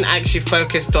haven't actually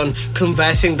focused on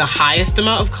converting the highest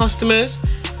amount of customers.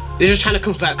 You're just trying to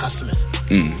convert customers.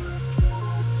 You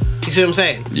see what I'm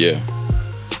saying? Yeah.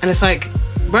 And it's like,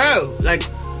 bro, like,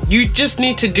 you just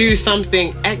need to do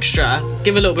something extra,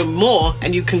 give a little bit more,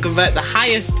 and you can convert the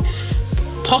highest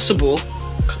possible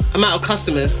amount of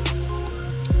customers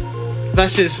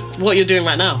versus what you're doing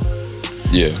right now.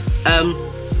 Yeah.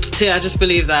 So yeah, I just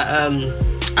believe that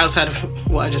outside of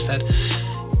what I just said,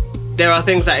 there are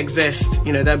things that exist,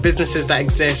 there are businesses that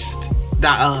exist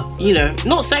that are,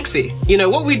 not sexy.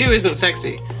 What we do isn't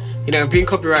sexy. Being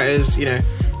copywriters,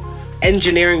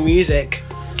 engineering music,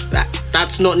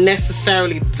 that's not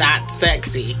necessarily that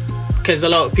sexy. Because a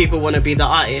lot of people want to be the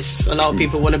artists. A lot of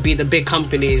people want to be the big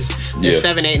companies, the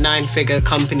 7, 8, 9 figure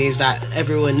companies that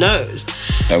everyone knows.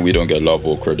 And we don't get love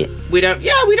or credit. We don't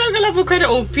get love or credit.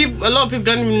 Or a lot of people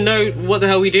don't even know what the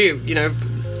hell we do. You know,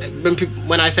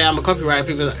 when I say I'm a copywriter,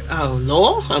 people are like, "Oh,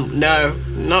 law? No,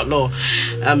 not law.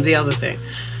 The other thing."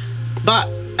 But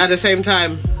at the same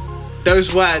time,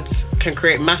 those words can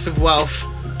create massive wealth.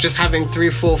 Just having 3,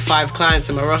 4, 5 clients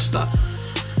in my roster.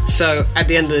 So at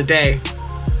the end of the day,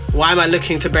 why am I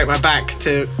looking to break my back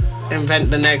to invent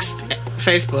the next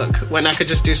Facebook when I could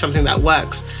just do something that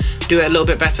works, do it a little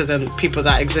bit better than people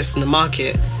that exist in the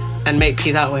market, and make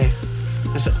P that way?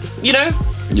 You know?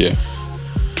 Yeah.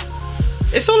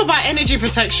 It's all about energy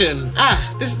protection.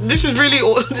 This is really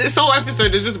all. This whole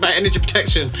episode is just about energy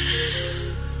protection.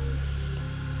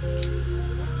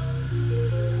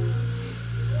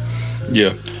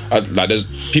 Yeah. Like, there's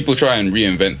people try and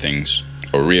reinvent things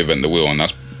or reinvent the wheel, and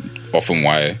that's often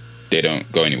why they don't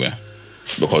go anywhere,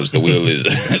 because the wheel is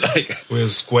like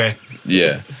wheel's square.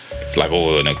 Yeah, it's like,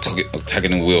 oh, an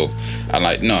octagonal wheel, and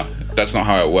like, no, that's not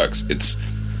how it works. It's,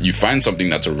 you find something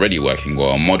that's already working,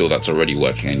 or a model that's already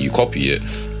working, and you copy it,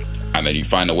 and then you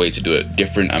find a way to do it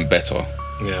different and better.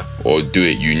 Yeah. Or do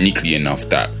it uniquely enough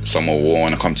that someone will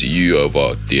want to come to you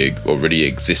over the already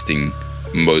existing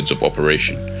modes of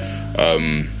operation.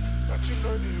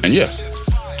 And yeah,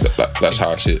 that's how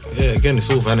I see it. Yeah, again,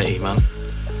 it's all vanity, man.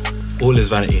 All is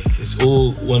vanity. It's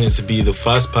all wanting to be the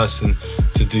first person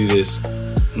to do this,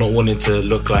 not wanting to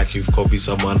look like you've copied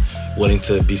someone, wanting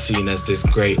to be seen as this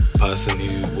great person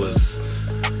who was,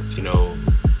 you know,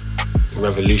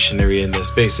 revolutionary in their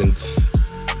space. And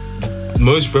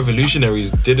most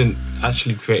revolutionaries didn't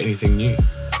actually create anything new.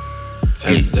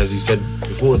 As you said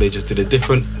before, they just did it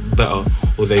different, better,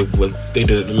 or they did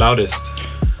it the loudest.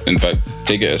 In fact,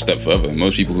 take it a step further.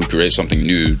 Most people who create something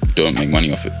new don't make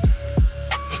money off it.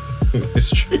 It's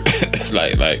true.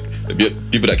 like the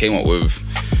people that came up with,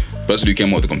 the person who came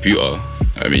up with the computer,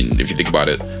 I mean, if you think about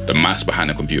it, the maths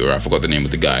behind the computer, I forgot the name of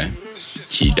the guy,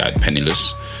 he died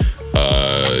penniless.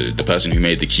 The person who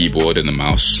made the keyboard and the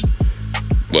mouse,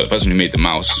 well, the person who made the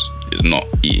mouse is not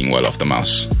eating well off the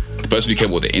mouse. The person who came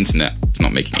up with the internet is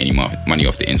not making any money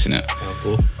off the internet. Oh,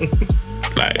 cool.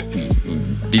 Like,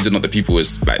 these are not the people.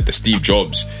 Is like the Steve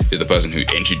Jobs is the person who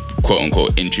quote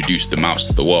unquote introduced the mouse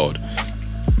to the world,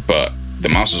 but the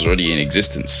mouse was already in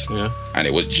existence, and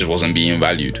it just wasn't being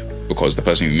valued because the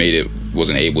person who made it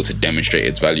wasn't able to demonstrate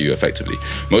its value effectively.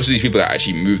 Most of these people that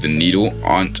actually move the needle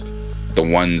aren't the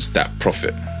ones that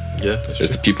profit. Yeah,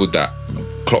 it's the people that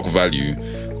clock value,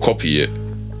 copy it,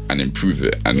 and improve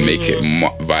it and make it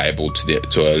viable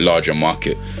to a larger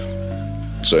market.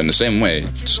 So in the same way,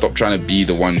 stop trying to be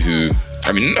the one who,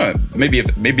 I mean, no,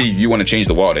 maybe you want to change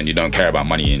the world and you don't care about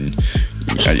money and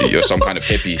you're some kind of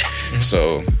hippie.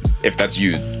 So if that's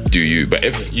you, do you. But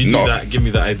if you do not, that, give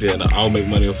me that idea and I'll make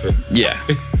money off it. Yeah.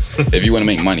 If you want to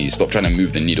make money, stop trying to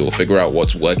move the needle. Figure out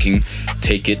what's working,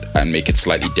 take it and make it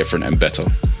slightly different and better.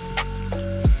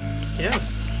 Yeah.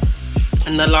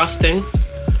 And the last thing?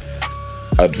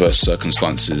 Adverse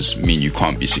circumstances mean you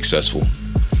can't be successful.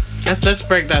 Let's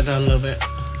break that down a little bit.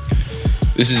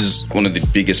 This is one of the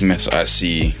biggest myths I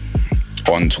see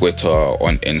on Twitter,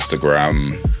 on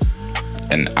Instagram,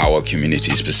 and our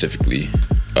community specifically.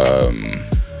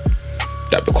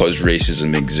 That because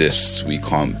racism exists, we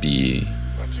can't be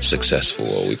successful,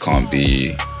 or we can't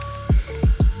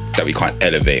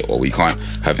elevate, or we can't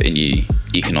have any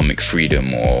economic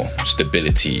freedom or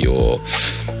stability,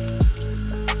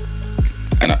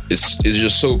 and it's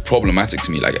just so problematic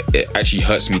to me. Like, it actually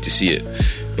hurts me to see it,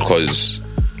 because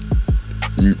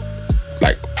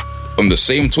like on the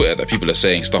same Twitter that people are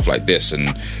saying stuff like this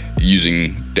and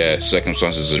using their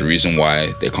circumstances as a reason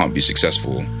why they can't be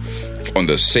successful, on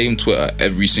the same Twitter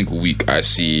every single week I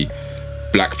see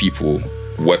black people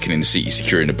working in the city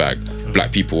securing a bag,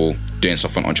 black people doing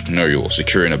stuff on entrepreneurial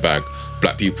securing a bag,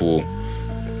 black people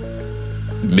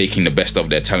making the best of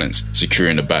their talents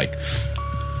securing a bag.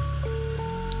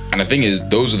 And the thing is,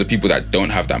 those are the people that don't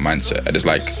have that mindset. And it's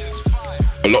like,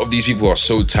 a lot of these people are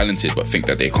so talented but think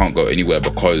that they can't go anywhere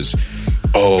because,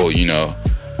 oh, you know,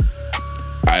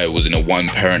 I was in a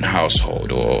one-parent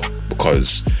household, or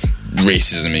because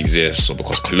racism exists, or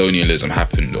because colonialism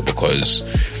happened, or because,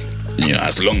 you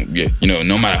know,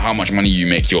 no matter how much money you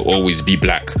make, you'll always be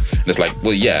black. And it's like,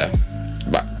 well, yeah,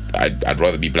 but I'd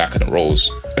rather be black at a Rolls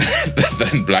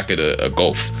than black at a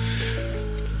Golf.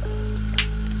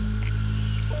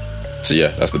 So yeah,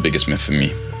 that's the biggest myth for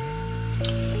me.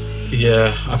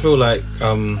 Yeah, I feel like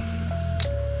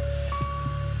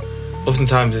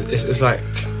oftentimes it's like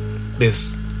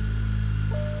this,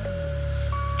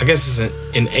 I guess it's an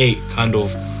innate kind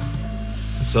of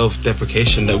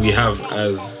self-deprecation that we have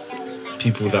as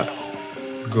people that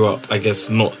grew up, I guess,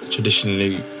 not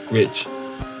traditionally rich.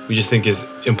 We just think it's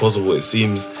impossible. It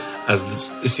seems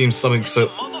something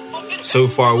so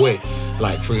far away.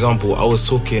 Like, for example, I was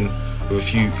talking with a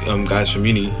few guys from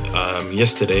uni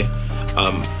yesterday,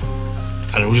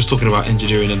 and we were just talking about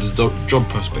engineering and the job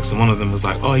prospects, and one of them was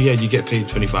like, oh yeah, you get paid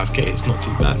 25k, it's not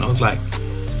too bad. And I was like,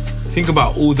 think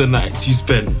about all the nights you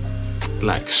spent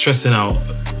like stressing out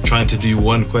trying to do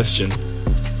one question,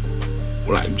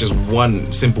 like just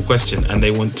one simple question, and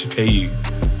they want to pay you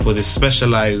for this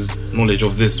specialized knowledge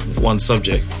of this one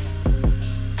subject.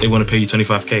 They want to pay you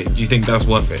 25k. Do you think that's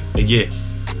worth it? A year.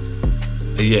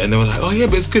 And they were like, oh yeah,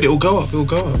 but it's good, it'll go up.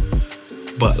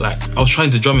 But like, I was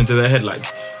trying to drum into their head, like,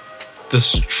 the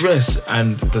stress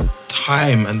and the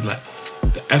time and like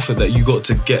the effort that you got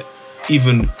to get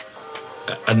even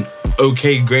an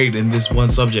okay grade in this one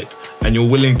subject, and you're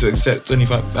willing to accept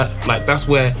 25. That's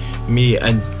where me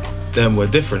and them were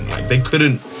different. Like, they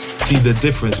couldn't see the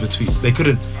difference between. They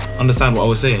couldn't understand what I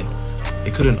was saying.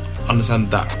 They couldn't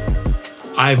understand that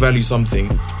I value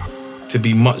something to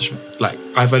be much, like,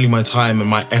 I value my time and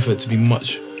my effort to be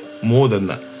much more than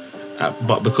that.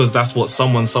 But because that's what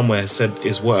someone somewhere said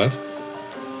is worth,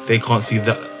 they can't see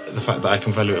the fact that I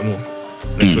can value it more.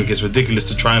 And I feel like it's ridiculous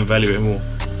to try and value it more.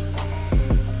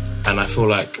 And I feel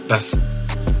like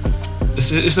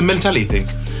it's a mentality thing,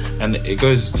 and it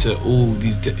goes to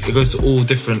all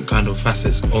different kind of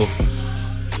facets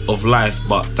of life.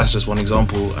 But that's just one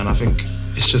example, and I think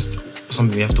it's just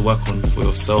something you have to work on for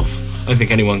yourself. I don't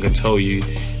think anyone can tell you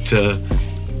to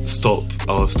stop,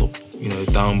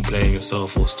 downplaying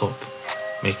yourself, or stop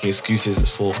making excuses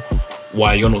for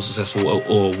why you're not successful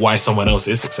or why someone else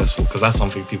is successful, because that's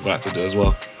something people like to do as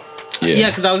well. Yeah,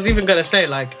 because I was even going to say,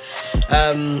 like,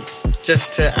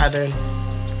 just to add in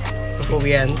before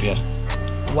we end,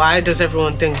 why does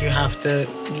everyone think you have to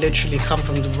literally come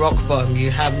from the rock bottom?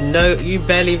 You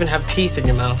barely even have teeth in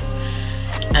your mouth,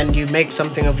 and you make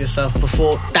something of yourself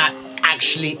before that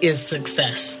actually is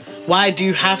success? Why do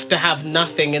you have to have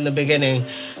nothing in the beginning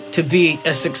to be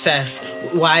a success?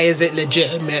 Why is it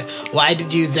legitimate? Why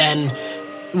did you then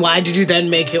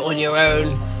make it on your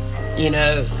own,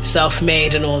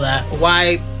 self-made and all that?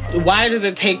 Why does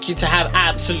it take you to have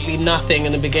absolutely nothing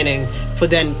in the beginning for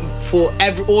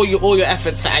all your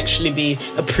efforts to actually be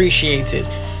appreciated?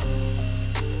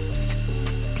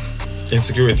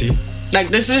 Insecurity. Like,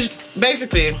 this is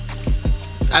basically,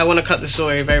 I want to cut the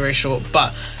story very, very short,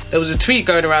 but there was a tweet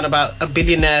going around about a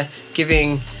billionaire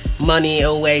giving money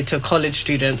away to college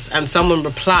students, and someone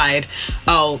replied,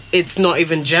 oh, it's not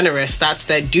even generous, that's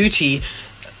their duty,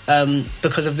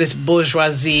 because of this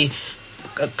bourgeoisie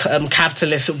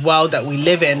capitalist world that we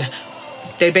live in.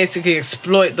 They basically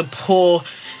exploit the poor,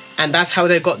 and that's how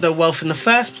they got their wealth in the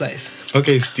first place.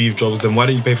 Okay, Steve Jobs, then why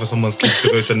don't you pay for someone's kids to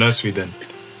go to nursery then?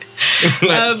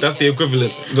 That's the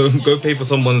equivalent. Go pay for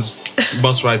someone's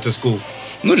bus ride to school.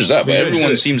 Not just that, but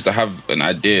everyone seems to have an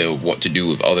idea of what to do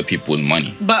with other people's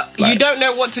money. But you don't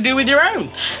know what to do with your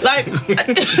own. Like,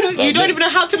 you don't even know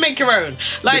how to make your own.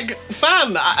 Like,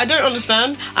 fam, I don't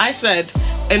understand. I said,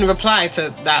 in reply to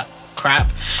that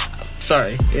crap,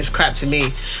 sorry, it's crap to me,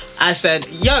 I said,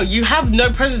 yo, you have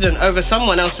no precedent over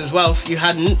someone else's wealth. You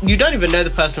don't even know the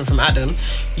person from Adam.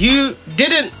 You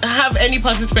didn't have any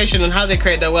participation in how they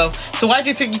create their wealth. So why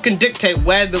do you think you can dictate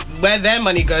where their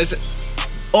money goes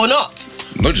or not?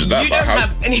 Not just that, you don't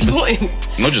have any point.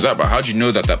 Not just that, but how do you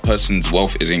know that person's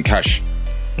wealth is in cash?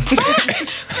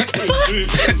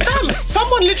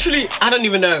 Someone literally, I don't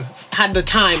even know, had the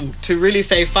time to really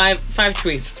say five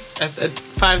tweets, a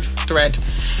 5-thread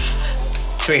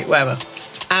tweet, whatever.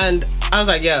 And I was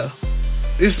like, yo,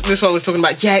 this one was talking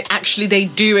about, yeah, actually they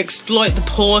do exploit the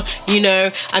poor,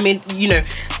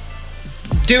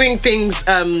 doing things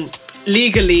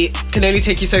legally can only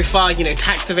take you so far,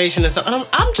 tax evasion and stuff. And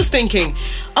I'm just thinking,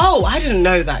 oh, I didn't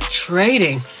know that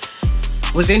trading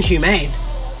was inhumane.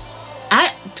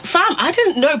 I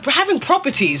didn't know having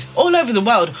properties all over the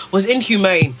world was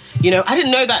inhumane. I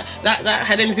didn't know that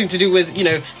had anything to do with,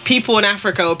 people in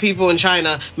Africa or people in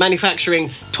China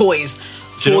manufacturing toys.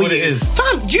 Do you know what it is?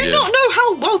 Fam, do you not know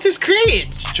how wealth is created?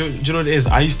 Do you know what it is?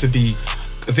 I used to be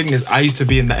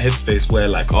in that headspace where,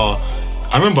 like,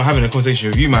 I remember having a conversation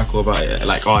with you, Michael, about it,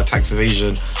 like, tax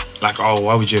evasion, like,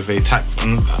 why would you evade tax?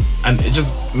 And it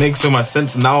just makes so much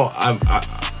sense now.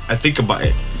 I think about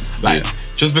it, like,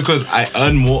 just because I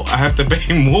earn more, I have to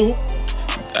pay more.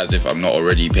 As if I'm not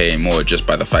already paying more just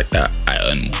by the fact that I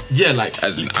earn more. Yeah, like,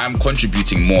 as in, I'm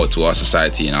contributing more to our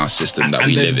society and our system that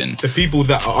we live in. The people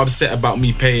that are upset about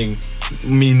me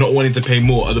not wanting to pay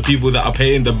more are the people that are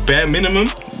paying the bare minimum.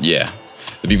 Yeah.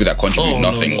 The people that contribute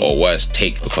nothing no. or worse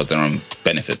take because they're on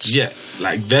benefits. Yeah,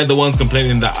 like they're the ones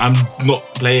complaining that I'm not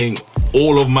paying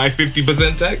all of my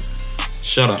 50% tax.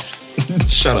 Shut up.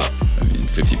 Shut up. I mean,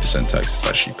 50% tax is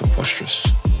actually preposterous.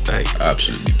 Like,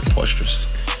 Absolutely preposterous.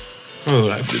 bro,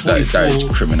 like 44, That is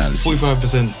criminality.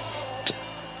 45%.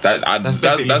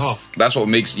 That's what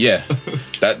makes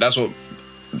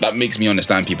that makes me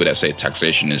understand people that say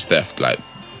taxation is theft. Like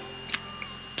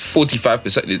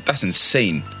 45%, that's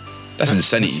insane. That's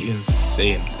insanity.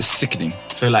 Insane. It's sickening.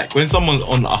 So like when someone's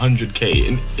on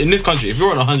 100k in this country, if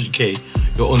you're on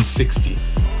 100k, you're on 60.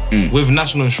 With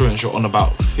national insurance, you're on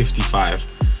about 55.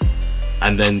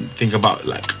 And then think about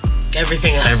like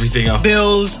Everything else.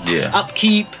 Bills,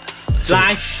 upkeep,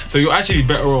 life. So you're actually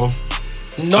better off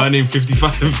earning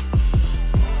 55.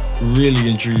 Really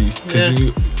and truly, because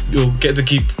you'll get to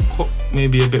keep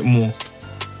maybe a bit more.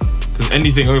 Because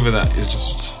anything over that is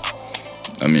just.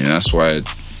 I mean, that's why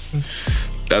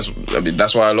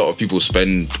a lot of people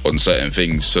spend on certain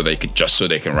things so they can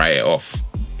write it off.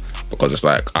 Because it's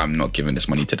like, I'm not giving this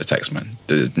money to the tax man.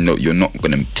 You're not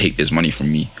going to take this money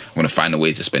from me. I'm going to find a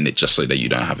way to spend it just so that you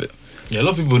don't have it. Yeah, a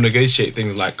lot of people negotiate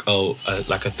things like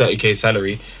like a 30k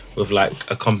salary with like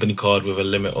a company card with a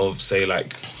limit of say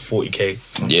like 40k.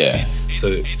 Yeah.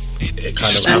 So it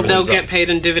kind of. And they'll get paid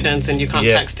in dividends, and you can't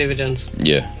tax dividends.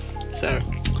 Yeah. So.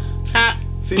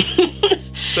 See?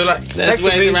 So like there's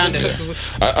ways around it.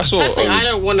 I saw. Personally, I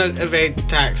don't want to evade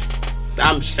tax.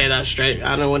 I'm just saying that straight.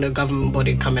 I don't want a government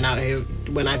body coming out here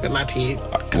when I get my PE.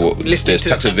 Well, there's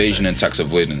tax evasion and tax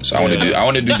avoidance. I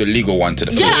want to do the legal one to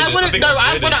the fullest.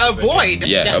 I want to avoid.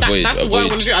 Yeah, avoid. That's what I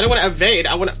want to do. I don't want to evade.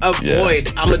 I want to avoid.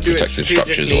 I'm gonna do it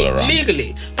strategically, all around.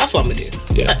 Legally. That's what I'm gonna do.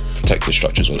 Yeah, protective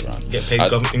structures all around. Get paid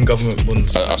in government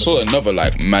bonds. I saw another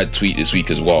like mad tweet this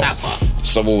week as well. That part.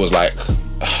 Someone was like,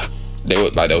 they were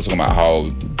talking about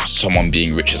how someone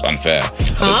being rich is unfair,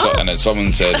 and then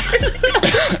someone said,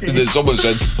 you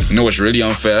know what's really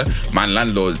unfair? My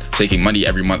landlord taking money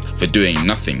every month for doing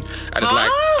nothing, and it's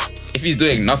like, if he's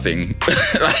doing nothing,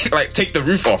 like take the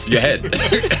roof off your head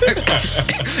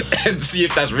and see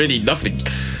if that's really nothing.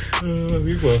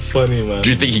 People are funny, man.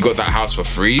 Do you think he got that house for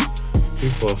free?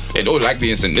 People are In all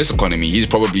likeliness, in this economy, he's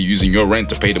probably using your rent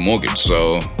to pay the mortgage.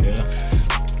 So,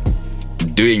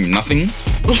 doing nothing.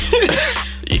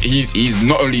 He's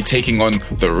not only taking on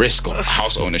the risk of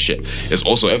house ownership, it's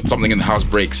also if something in the house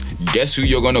breaks, guess who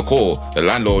you're gonna call? The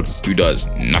landlord who does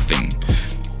nothing.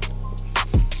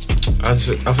 I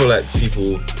feel like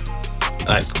people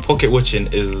like pocket watching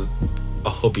is a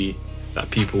hobby that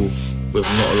people with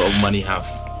not a lot of money have,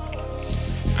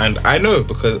 and I know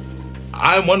because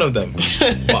I'm one of them.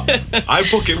 But I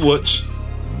pocket watch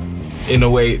in a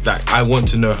way that I want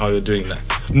to know how you're doing that.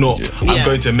 I'm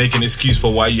going to make an excuse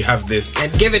for why you have this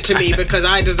and give it to me because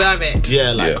I deserve it.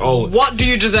 What do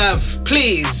you deserve?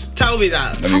 Please tell me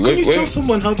that. I mean, how can you tell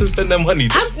someone how to spend their money?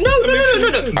 No.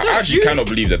 I actually cannot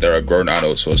believe that there are grown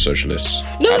adults who are socialists.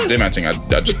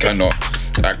 I just cannot.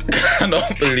 I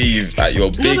cannot believe at your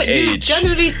big age. You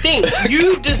generally think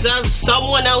you deserve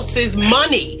someone else's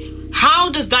money. How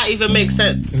does that even make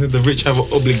sense? The rich have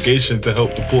an obligation to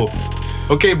help the poor.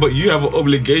 Okay, but you have an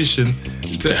obligation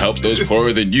to help those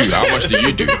poorer than you. How much do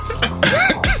you do?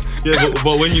 Yeah,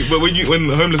 but when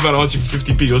a homeless man asks you for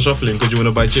 50p, you're shuffling because you want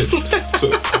to buy chips.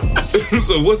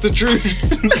 So what's the truth?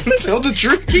 Tell the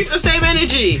truth. Keep the same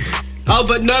energy. Oh,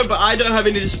 but I don't have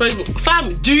any disposable.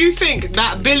 Fam, do you think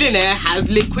that billionaire has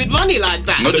liquid money like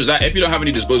that? Not just that, if you don't have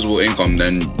any disposable income,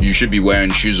 then you should be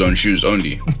wearing shoes on shoes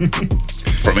only.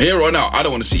 From here on out, I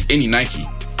don't want to see any Nike.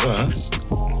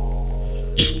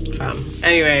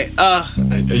 Anyway,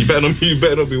 you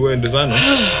better not be wearing designer.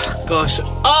 Gosh,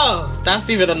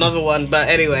 that's even another one. But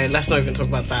anyway, let's not even talk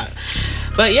about that.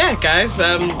 But yeah, guys,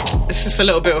 it's just a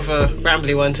little bit of a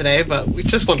rambly one today. But we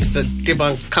just wanted to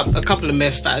debunk a couple of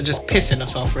myths that are just pissing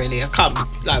us off. Really,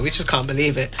 we just can't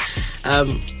believe it. At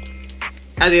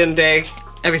the end of the day,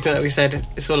 everything that we said,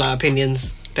 it's all our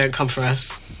opinions. Don't come for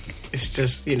us. It's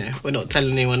just, we're not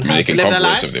telling anyone how to live their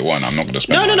lives. If they want, I'm not going to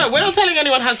spend. No, we're not telling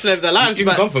anyone how to live their lives. You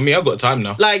can come for me. I've got time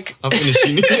now. Like, I'm finished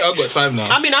uni. I've got time now.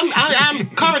 I mean, I'm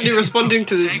currently responding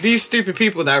to these stupid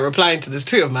people that are replying to this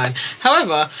tweet of mine.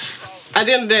 However, at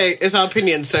the end of the day, it's our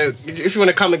opinion. So if you want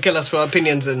to come and kill us for our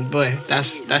opinions, then boy,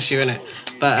 that's you, innit?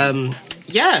 But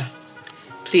yeah.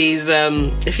 Please,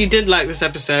 if you did like this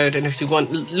episode and if you want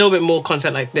a little bit more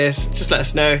content like this, just let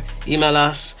us know. Email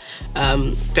us.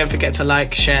 Don't forget to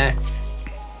like, share,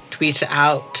 tweet it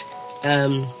out.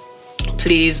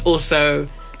 Please also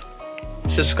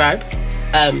subscribe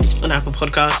on Apple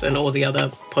Podcasts and all the other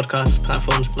podcast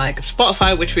platforms like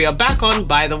Spotify, which we are back on,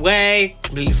 by the way.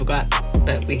 Completely forgot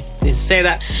that we need to say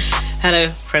that.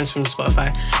 Hello, friends from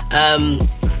Spotify.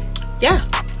 Yeah.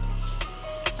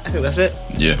 I think that's it.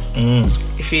 Yeah.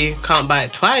 If you can't buy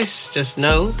it twice, just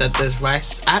know that there's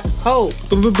rice at home.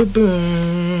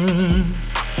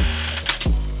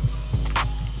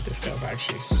 This guy's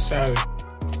actually so...